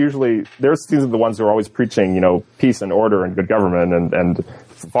 Because these are the ones who are always preaching, peace and order and good government and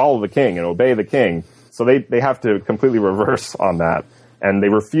follow the king and obey the king. So they have to completely reverse on that. And they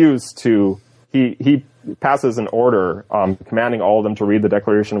refuse to, he passes an order commanding all of them to read the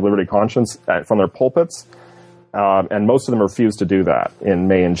Declaration of Liberty and Conscience from their pulpits. And most of them refused to do that in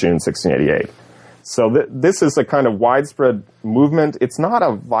May and June 1688. So this is a kind of widespread movement. It's not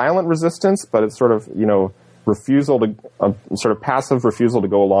a violent resistance, but it's sort of, sort of passive refusal to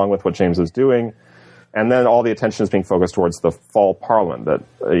go along with what James is doing. And then all the attention is being focused towards the fall parliament that,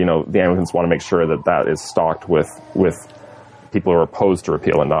 the Anglicans want to make sure that is stocked with people who are opposed to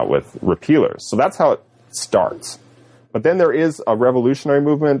repeal and not with repealers. So that's how it starts. But then there is a revolutionary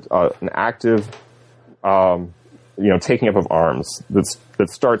movement, an active, taking up of arms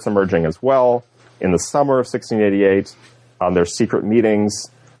that starts emerging as well. In the summer of 1688, there's secret meetings,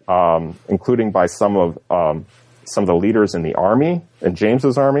 including by some of the leaders in the army, in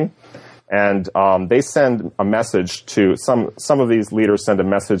James's army, and they send a message to some of these leaders send a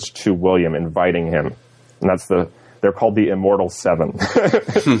message to William inviting him, and they're called the Immortal Seven.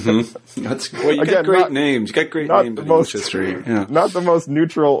 You got great names. You got great names in English history. Yeah. Not the most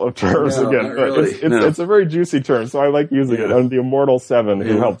neutral of terms, again. But really. It's a very juicy term, so I like using it. And the Immortal Seven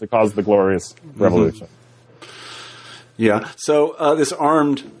who helped to cause the glorious revolution. Yeah. So this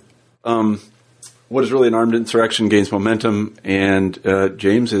armed, what is really an armed insurrection gains momentum, and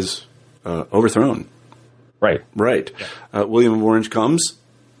James is overthrown. Right. Yeah. William of Orange comes.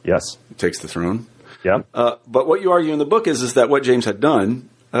 Yes. Takes the throne. Yeah. But what you argue in the book is that what James had done,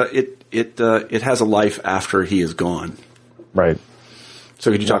 it has a life after he is gone. Right.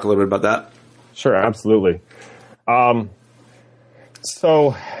 So could you talk a little bit about that? Sure, absolutely.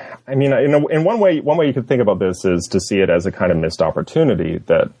 So, I mean, in one way you could think about this is to see it as a kind of missed opportunity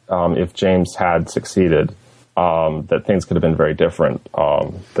that if James had succeeded, that things could have been very different.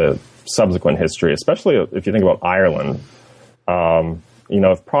 The subsequent history, especially if you think about Ireland,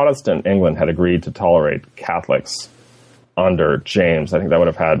 if Protestant England had agreed to tolerate Catholics under James, I think that would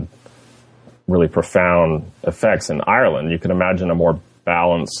have had really profound effects in Ireland. You could imagine a more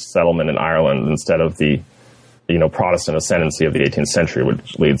balanced settlement in Ireland instead of the, Protestant ascendancy of the 18th century,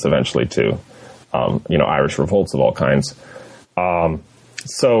 which leads eventually to, Irish revolts of all kinds.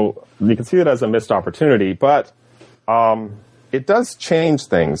 So you can see it as a missed opportunity, but it does change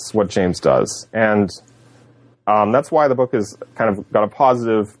things, what James does. And that's why the book is kind of got a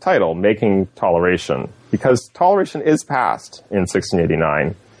positive title, Making Toleration, because toleration is passed in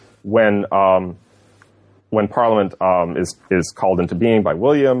 1689 when Parliament is called into being by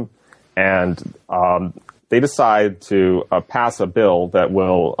William, and they decide to pass a bill that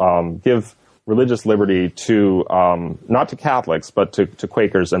will give religious liberty to not to Catholics, but to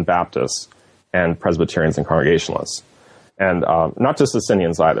Quakers and Baptists and Presbyterians and Congregationalists, and not just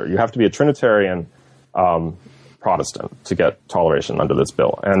Socinians either. You have to be a Trinitarian Protestant to get toleration under this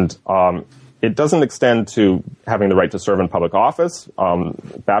bill, and it doesn't extend to having the right to serve in public office.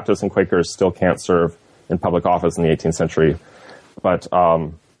 Baptists and Quakers still can't serve in public office in the 18th century, but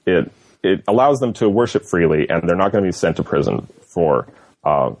it allows them to worship freely, and they're not going to be sent to prison for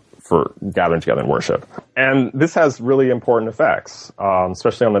gathering together and worship. And this has really important effects,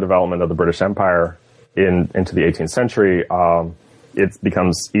 especially on the development of the British Empire into the 18th century. It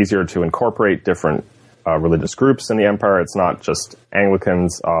becomes easier to incorporate different religious groups in the empire. It's not just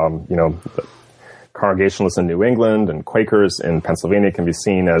Anglicans. The Congregationalists in New England and Quakers in Pennsylvania can be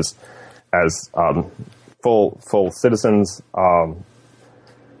seen as full citizens.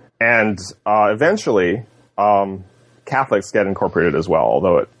 And eventually, Catholics get incorporated as well,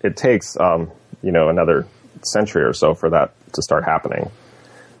 although it takes, another century or so for that to start happening.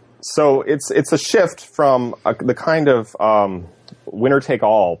 So it's a shift from the kind of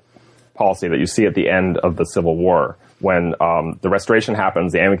winner-take-all policy that you see at the end of the Civil War, when the Restoration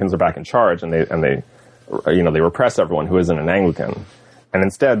happens, the Anglicans are back in charge, and they repress everyone who isn't an Anglican. And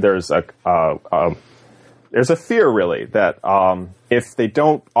instead, there's a fear, really, that if they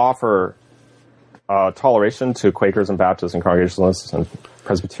don't offer toleration to Quakers and Baptists and Congregationalists and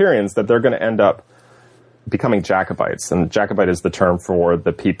Presbyterians, that they're going to end up becoming Jacobites. And Jacobite is the term for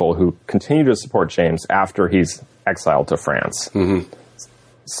the people who continue to support James after he's exiled to France. Mm-hmm.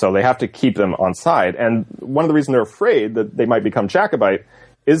 So they have to keep them on side. And one of the reasons they're afraid that they might become Jacobite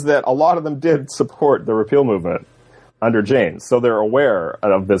is that a lot of them did support the repeal movement under James. So they're aware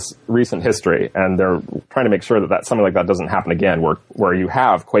of this recent history, and they're trying to make sure that something like that doesn't happen again, where you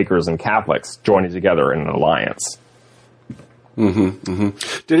have Quakers and Catholics joining together in an alliance. Mm-hmm, mm-hmm.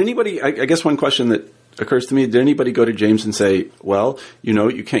 Did anybody, I guess one question that occurs to me, did anybody go to James and say, well,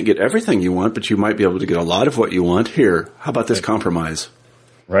 you can't get everything you want, but you might be able to get a lot of what you want. Here, how about this compromise?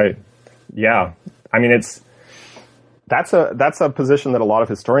 Right. Yeah. I mean, that's a position that a lot of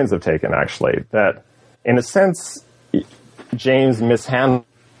historians have taken, actually, that in a sense, James mishandled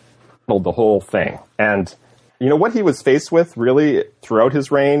the whole thing. And, what he was faced with really throughout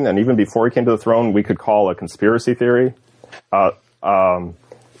his reign, and even before he came to the throne, we could call a conspiracy theory.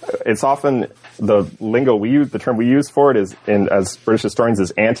 It's often the lingo the term we use for it is, as British historians,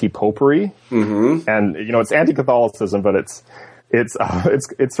 is anti-popery. Mm-hmm. And, it's anti-Catholicism, but it's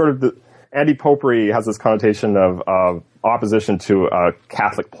sort of the anti-popery has this connotation of opposition to a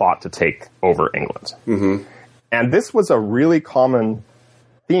Catholic plot to take over England. Mm-hmm. And this was a really common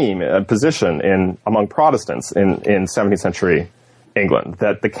theme, position among Protestants in 17th century England,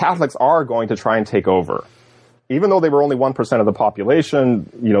 that the Catholics are going to try and take over. Even though they were only 1% of the population,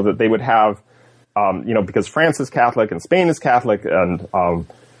 that they would have, because France is Catholic and Spain is Catholic, and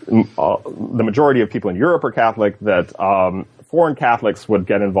the majority of people in Europe are Catholic, that foreign Catholics would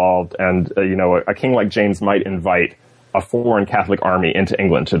get involved, and a king like James might invite a foreign Catholic army into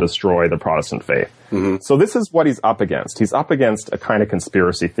England to destroy the Protestant faith. Mm-hmm. So this is what he's up against. He's up against a kind of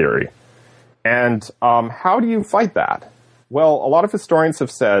conspiracy theory. And how do you fight that? Well, a lot of historians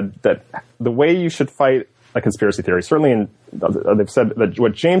have said that the way you should fight a conspiracy theory, certainly they've said that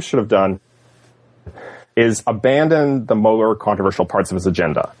what James should have done is abandon the more controversial parts of his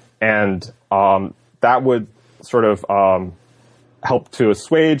agenda. And that would sort of help to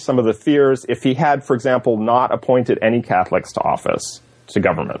assuage some of the fears if he had, for example, not appointed any Catholics to office, to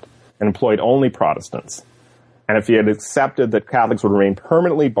government, and employed only Protestants. And if he had accepted that Catholics would remain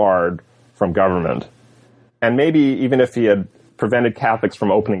permanently barred from government, and maybe even if he had prevented Catholics from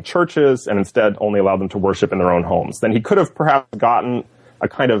opening churches and instead only allowed them to worship in their own homes, then he could have perhaps gotten a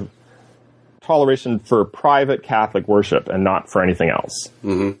kind of toleration for private Catholic worship and not for anything else.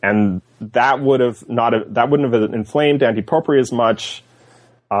 Mm-hmm. And that wouldn't have inflamed anti-popery as much.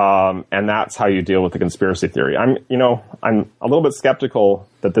 And that's how you deal with the conspiracy theory. I'm a little bit skeptical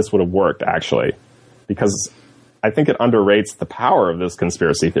that this would have worked, actually, because I think it underrates the power of this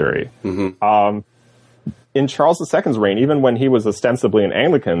conspiracy theory. Mm-hmm. In Charles II's reign, even when he was ostensibly an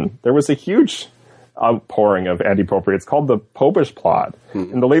Anglican, there was a huge outpouring of anti-popery. It's called the Popish plot.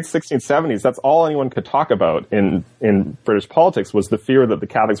 Mm-hmm. In the late 1670s, that's all anyone could talk about in British politics was the fear that the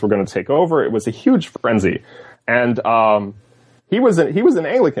Catholics were going to take over. It was a huge frenzy. And he was an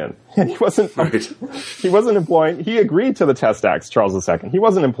Anglican, and he wasn't employing. He agreed to the Test Acts, Charles II. He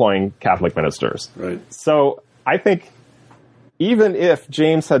wasn't employing Catholic ministers. Right. So I think even if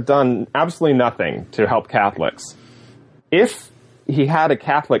James had done absolutely nothing to help Catholics, if he had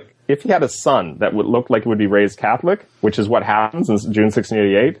a son that would look like it would be raised Catholic, which is what happens in June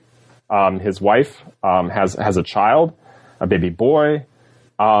 1688, his wife has a child, a baby boy.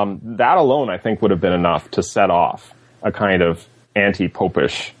 That alone, I think, would have been enough to set off a kind of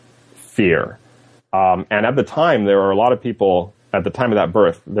anti-popish fear. And at the time, there were a lot of people, at the time of that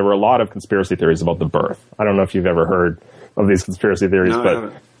birth, there were a lot of conspiracy theories about the birth. I don't know if you've ever heard of these conspiracy theories,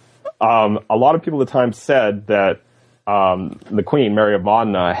 but a lot of people at the time said that the Queen, Mary of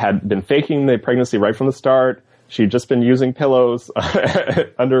Modena, had been faking the pregnancy right from the start. She'd just been using pillows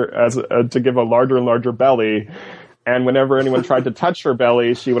to give a larger and larger belly. And whenever anyone tried to touch her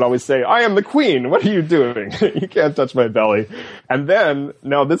belly, she would always say, "I am the Queen. What are you doing? You can't touch my belly." And then,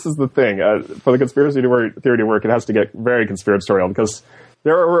 now this is the thing, for the conspiracy theory to work, it has to get very conspiratorial, because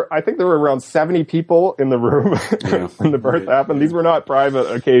I think there were around 70 people in the room when the birth happened. These were not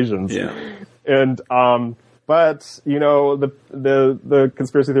private occasions. Yeah. And, but, the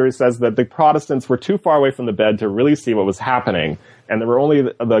conspiracy theory says that the Protestants were too far away from the bed to really see what was happening. And there were only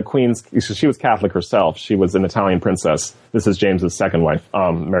the Queen's, she was Catholic herself. She was an Italian princess. This is James's second wife,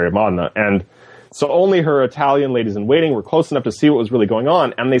 Mary of Modena. And so only her Italian ladies-in-waiting were close enough to see what was really going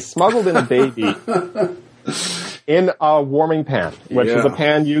on. And they smuggled in a baby in a warming pan, which is a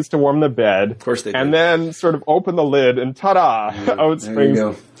pan used to warm the bed. Of course they did. And then sort of open the lid, and ta-da, out springs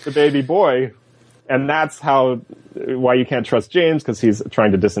the baby boy. And that's why you can't trust James, because he's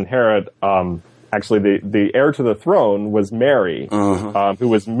trying to disinherit. Actually, the heir to the throne was Mary, who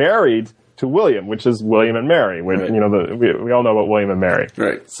was married to William, which is William and Mary. We all know about William and Mary.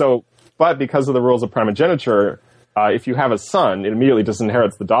 Right. So, but because of the rules of primogeniture, if you have a son, it immediately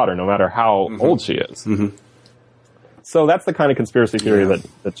disinherits the daughter, no matter how old she is. Mm-hmm. So that's the kind of conspiracy theory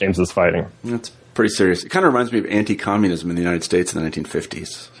that James is fighting. That's pretty serious. It kind of reminds me of anti-communism in the United States in the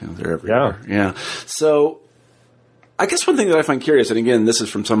 1950s. They're everywhere. Yeah. So I guess one thing that I find curious, and again, this is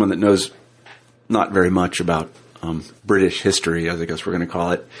from someone that knows not very much about British history, as I guess we're going to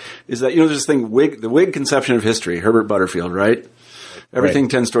call it, is that, there's this thing, the Whig conception of history, Herbert Butterfield, right? Everything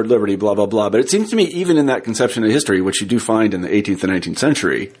tends toward liberty, blah, blah, blah. But it seems to me, even in that conception of history, which you do find in the 18th and 19th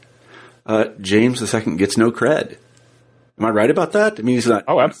century, James II gets no cred. Am I right about that? I mean, he's not.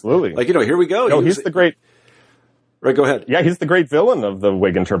 Oh, absolutely. Here we go. No, he's the great. Right, go ahead. Yeah, he's the great villain of the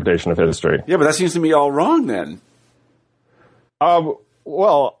Whig interpretation of history. Yeah, but that seems to me all wrong then.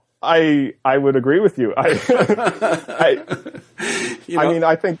 Well, I would agree with you. I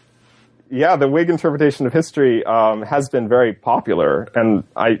think, the Whig interpretation of history has been very popular, and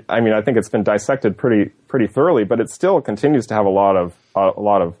I think it's been dissected pretty thoroughly, but it still continues to have a lot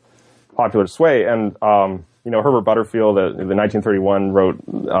of popular sway. And Herbert Butterfield, in 1931, wrote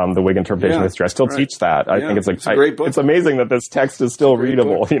the Whig interpretation of history. I still teach that. I think it's a great book. It's amazing that this text is still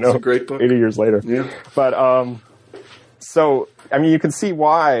readable. It's a great book. 80 years later. Yeah. But so. You can see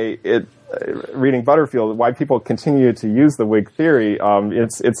why reading Butterfield, why people continue to use the Whig theory.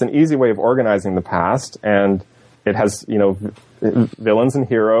 It's an easy way of organizing the past, and it has, villains and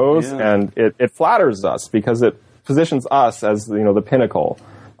heroes, and it flatters us because it positions us as, the pinnacle.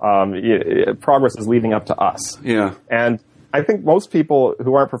 Progress is leading up to us. Yeah. And I think most people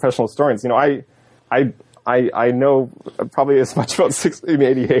who aren't professional historians, I know probably as much about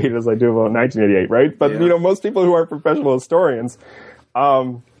 1688 as I do about 1988, right? But, most people who aren't professional historians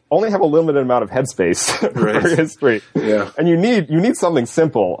only have a limited amount of headspace for history. Yeah. And you need something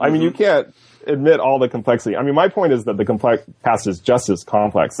simple. I mean, you can't admit all the complexity. I mean, my point is that the past is just as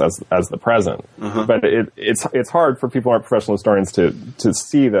complex as the present. But it's hard for people who aren't professional historians to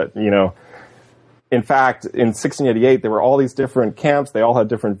see that, in fact, in 1688, there were all these different camps. They all had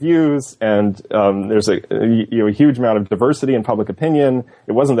different views, and there's a huge amount of diversity in public opinion.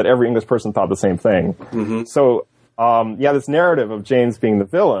 It wasn't that every English person thought the same thing. So, this narrative of James being the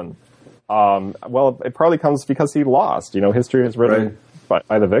villain, it probably comes because he lost. History is written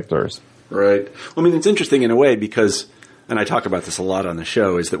by the victors. Right. Well, it's interesting in a way because, and I talk about this a lot on the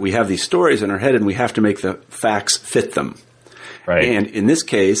show, is that we have these stories in our head and we have to make the facts fit them. Right. And in this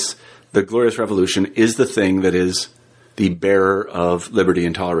case, the Glorious Revolution is the thing that is the bearer of liberty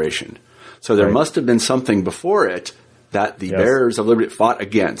and toleration. So there must have been something before it that the bearers of liberty fought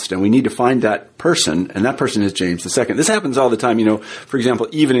against, and we need to find that person, and that person is James II. This happens all the time. For example,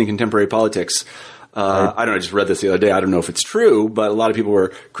 even in contemporary politics, I don't know, I just read this the other day. I don't know if it's true, but a lot of people were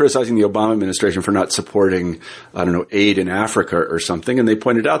criticizing the Obama administration for not supporting, aid in Africa or something, and they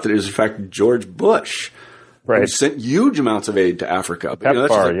pointed out that it was, in fact, George Bush Right. who sent huge amounts of aid to Africa. But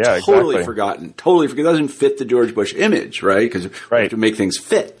that's just totally forgotten. Totally forgotten. It doesn't fit the George Bush image, right? Because we have to make things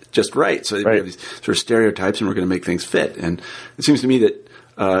fit just right. So we have these sort of stereotypes, and we're going to make things fit. And it seems to me that,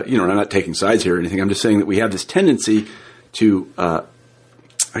 and I'm not taking sides here or anything. I'm just saying that we have this tendency to,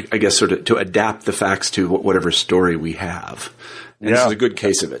 I guess, sort of to adapt the facts to whatever story we have. And this is a good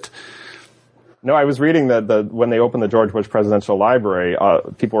case of it. No, I was reading that when they opened the George Bush Presidential Library,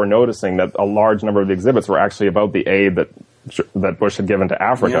 people were noticing that a large number of the exhibits were actually about the aid that Bush had given to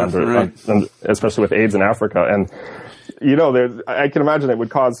Africa, and especially with AIDS in Africa. And, I can imagine it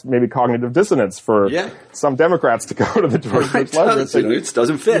would cause maybe cognitive dissonance for some Democrats to go to the George Bush Library and say, it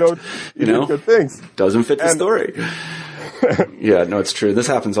doesn't fit. Good things. Doesn't fit the story. Yeah, no, it's true. This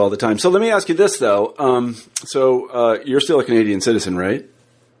happens all the time. So let me ask you this, though. You're still a Canadian citizen, right?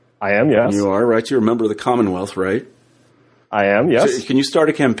 I am, yes. You are, right? You're a member of the Commonwealth, right? I am, yes. So can you start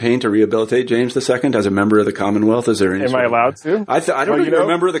a campaign to rehabilitate James II as a member of the Commonwealth? Is there any? Am I allowed to? I don't know. You're a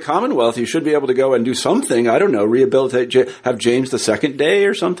member of the Commonwealth. You should be able to go and do something. I don't know. Rehabilitate, have James II Day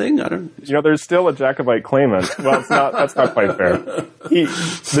or something. I don't. There's still a Jacobite claimant. Well, it's not. That's not quite fair.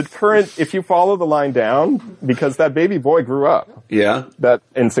 If you follow the line down, because that baby boy grew up. Yeah. That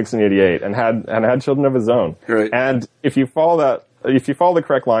in 1688 and had children of his own. Right. And if you follow the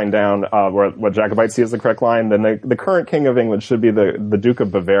correct line down, what Jacobites see as the correct line, then the current King of England should be the Duke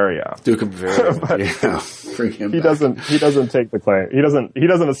of Bavaria. Duke of Bavaria. Yeah. Bring him back. He doesn't take the claim. He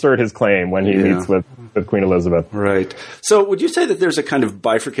doesn't assert his claim when he meets with Queen Elizabeth. Right. So would you say that there's a kind of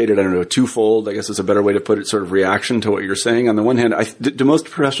bifurcated, twofold, I guess is a better way to put it, sort of reaction to what you're saying? On the one hand, do most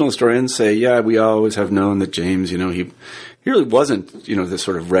professional historians say, we always have known that James, he really wasn't, this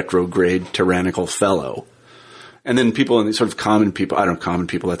sort of retrograde tyrannical fellow. And then people in these sort of common people,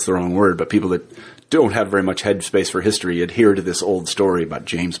 that's the wrong word, but people that don't have very much headspace for history adhere to this old story about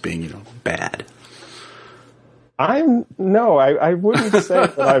James being, bad. I wouldn't say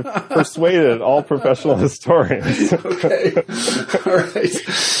that I've persuaded all professional historians. Okay. All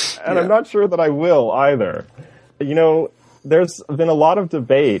right. And I'm not sure that I will either. There's been a lot of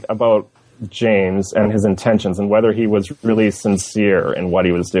debate about James and his intentions and whether he was really sincere in what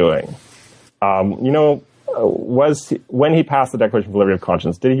he was doing. When he passed the Declaration of Liberty of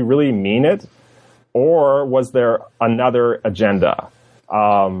Conscience, did he really mean it? Or was there another agenda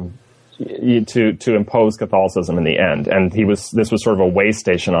to impose Catholicism in the end? And this was sort of a way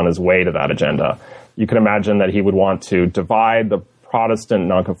station on his way to that agenda. You can imagine that he would want to divide the Protestant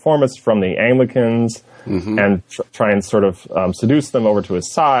nonconformists from the Anglicans and try and sort of seduce them over to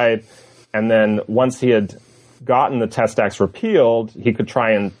his side. And then once he had gotten the Test Acts repealed, he could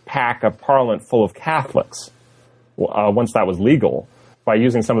try and pack a parliament full of Catholics once that was legal by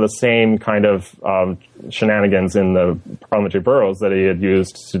using some of the same kind of shenanigans in the parliamentary boroughs that he had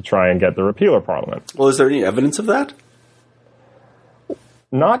used to try and get the repealer parliament. Well, is there any evidence of that?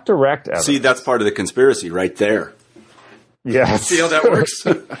 Not direct evidence. See, that's part of the conspiracy right there. Yes. See how that works?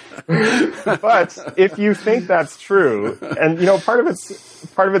 But if you think that's true, and part of it's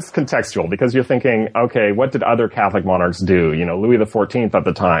contextual, because you're thinking, okay, what did other Catholic monarchs do? Louis XIV at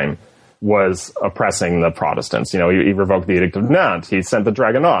the time was oppressing the Protestants. He revoked the Edict of Nantes. He sent the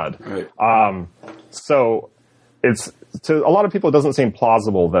Dragonade. Right. So it's to a lot of people, it doesn't seem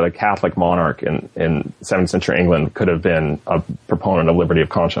plausible that a Catholic monarch in 17th century England could have been a proponent of liberty of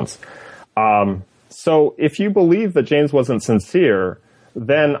conscience. So if you believe that James wasn't sincere,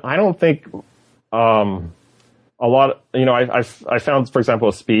 then I don't think a lot. I found, for example,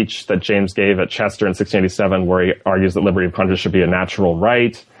 a speech that James gave at Chester in 1687, where he argues that liberty of conscience should be a natural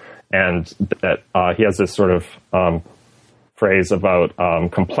right, and that he has this sort of phrase about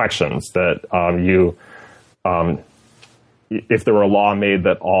complexions that if there were a law made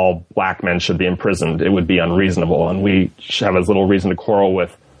that all black men should be imprisoned, it would be unreasonable, and we should have as little reason to quarrel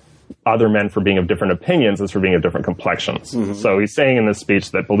with other men for being of different opinions as for being of different complexions. So he's saying in this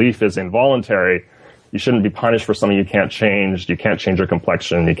speech that belief is involuntary. You shouldn't be punished for something you can't change. You can't change your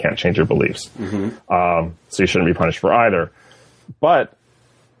complexion. You can't change your beliefs. So you shouldn't be punished for either. But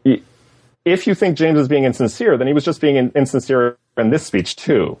if you think James is being insincere, then he was just being insincere in this speech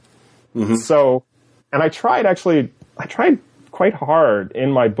too. So, and I tried quite hard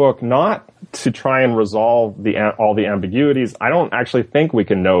in my book not to try and resolve all the ambiguities. I don't actually think we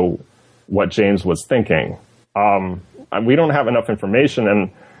can know what James was thinking. We don't have enough information,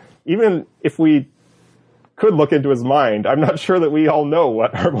 and even if we could look into his mind, I'm not sure that we all know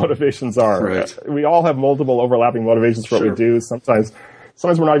what our motivations are. Right. We all have multiple overlapping motivations for what we do. Sometimes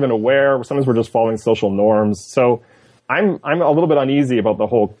we're not even aware. Sometimes we're just following social norms. So I'm a little bit uneasy about the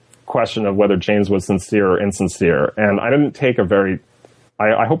whole question of whether James was sincere or insincere, and I didn't take a very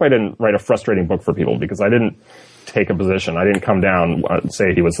I hope I didn't write a frustrating book for people, because I didn't take a position. I didn't come down and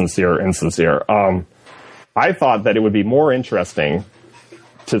say he was sincere or insincere. I thought that it would be more interesting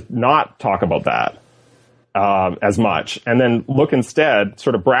to not talk about that as much, and then look instead,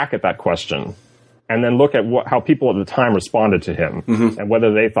 sort of bracket that question, and then look at how people at the time responded to him, and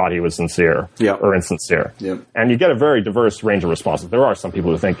whether they thought he was sincere or insincere. And you get a very diverse range of responses. There are some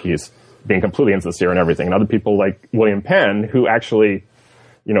people who think he's being completely insincere and everything, and other people like William Penn who actually,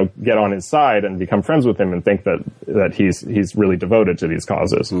 get on his side and become friends with him and think that he's really devoted to these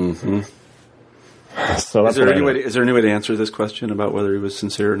causes. So that's is there any way to answer this question about whether he was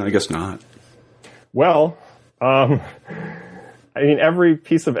sincere? And I guess not. Well, every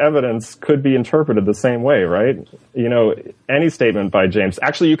piece of evidence could be interpreted the same way, right? Any statement by James,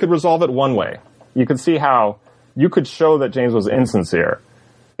 actually, you could resolve it one way. You could see how you could show that James was insincere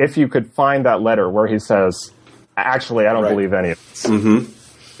if you could find that letter where he says, actually, I don't believe any of this.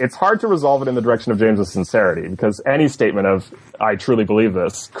 It's hard to resolve it in the direction of James's sincerity, because any statement of, I truly believe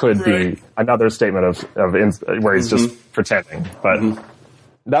this, could be another statement of where he's just pretending. But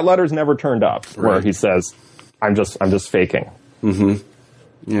that letter's never turned up where he says, I'm just faking.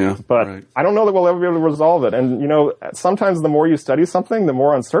 Yeah. But I don't know that we'll ever be able to resolve it. And, sometimes the more you study something, the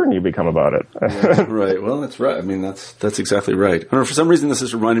more uncertain you become about it. Right. Well, that's right. I mean, that's exactly right. I don't know, for some reason, this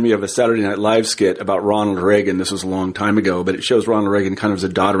has reminded me of a Saturday Night Live skit about Ronald Reagan. This was a long time ago, but it shows Ronald Reagan kind of as a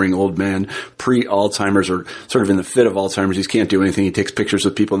doddering old man, pre-Alzheimer's, or sort of in the fit of Alzheimer's. He can't do anything. He takes pictures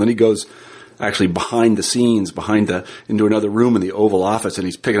with people, and then he goes actually behind the scenes, into another room in the Oval Office, and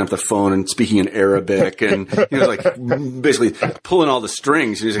he's picking up the phone and speaking in Arabic, and like basically pulling all the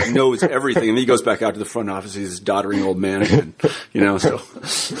strings. He's like knows everything, and then he goes back out to the front office. He's this doddering old man again, So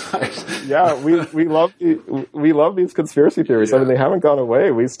yeah, we love these conspiracy theories. Yeah. I mean, they haven't gone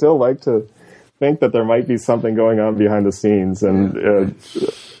away. We still like to think that there might be something going on behind the scenes, and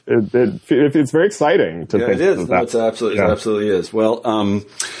it's very exciting to think. It is. No, it absolutely is. Well.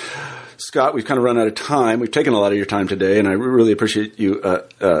 Scott, we've kind of run out of time. We've taken a lot of your time today, and I really appreciate you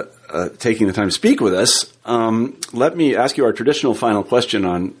taking the time to speak with us. Let me ask you our traditional final question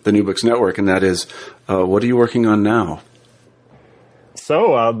on the New Books Network, and that is, what are you working on now?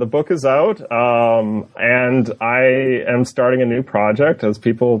 So the book is out, and I am starting a new project, as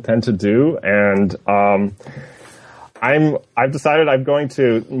people tend to do, and I've decided I'm going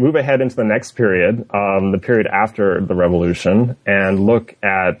to move ahead into the next period, the period after the revolution, and look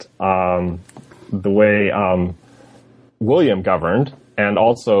at the way William governed, and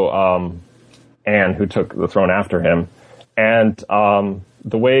also Anne, who took the throne after him, and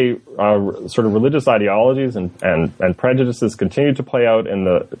the way sort of religious ideologies and prejudices continued to play out in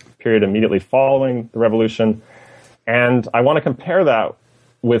the period immediately following the revolution. And I want to compare that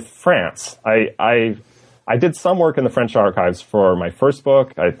with France. I did some work in the French archives for my first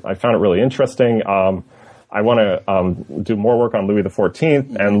book. I found it really interesting. I want to do more work on Louis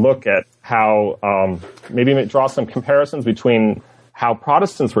XIV and look at how maybe draw some comparisons between how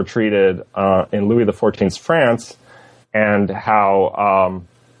Protestants were treated in Louis XIV's France and how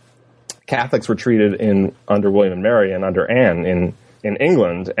Catholics were treated under William and Mary and under Anne in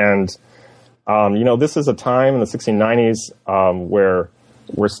England. And this is a time in the 1690s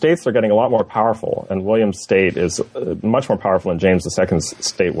where states are getting a lot more powerful, and William's state is much more powerful than James II's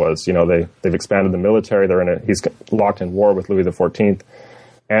state was. They've expanded the military. He's locked in war with Louis XIV,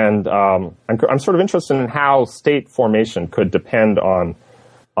 and I'm sort of interested in how state formation could depend on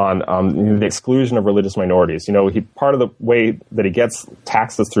the exclusion of religious minorities. Part of the way that he gets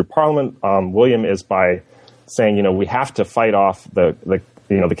taxes through Parliament, William, is by saying, we have to fight off the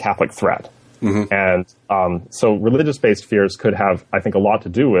Catholic threat. And so religious-based fears could have, I think, a lot to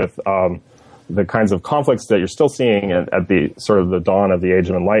do with the kinds of conflicts that you're still seeing at the sort of the dawn of the Age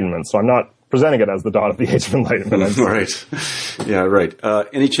of Enlightenment. So I'm not presenting it as the dawn of the Age of Enlightenment. Right. Yeah, right.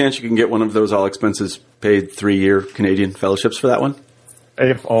 Any chance you can get one of those all-expenses-paid 3-year Canadian fellowships for that one?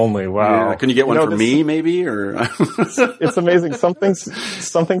 If only. Wow. Yeah. Can you get one for me, maybe? Or it's amazing. Some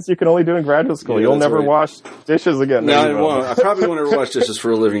things you can only do in graduate school. Yeah, You'll never wash dishes again. No, I won't. I probably won't ever wash dishes for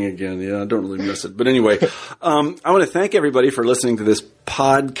a living again. Yeah, I don't really miss it. But anyway, I want to thank everybody for listening to this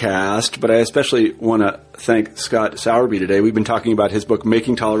podcast, but I especially want to thank Scott Sowerby today. We've been talking about his book,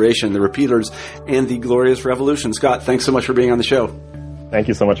 Making Toleration, The Repealers, and the Glorious Revolution. Scott, thanks so much for being on the show. Thank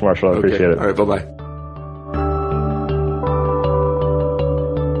you so much, Marshall. I appreciate it. All right, bye-bye.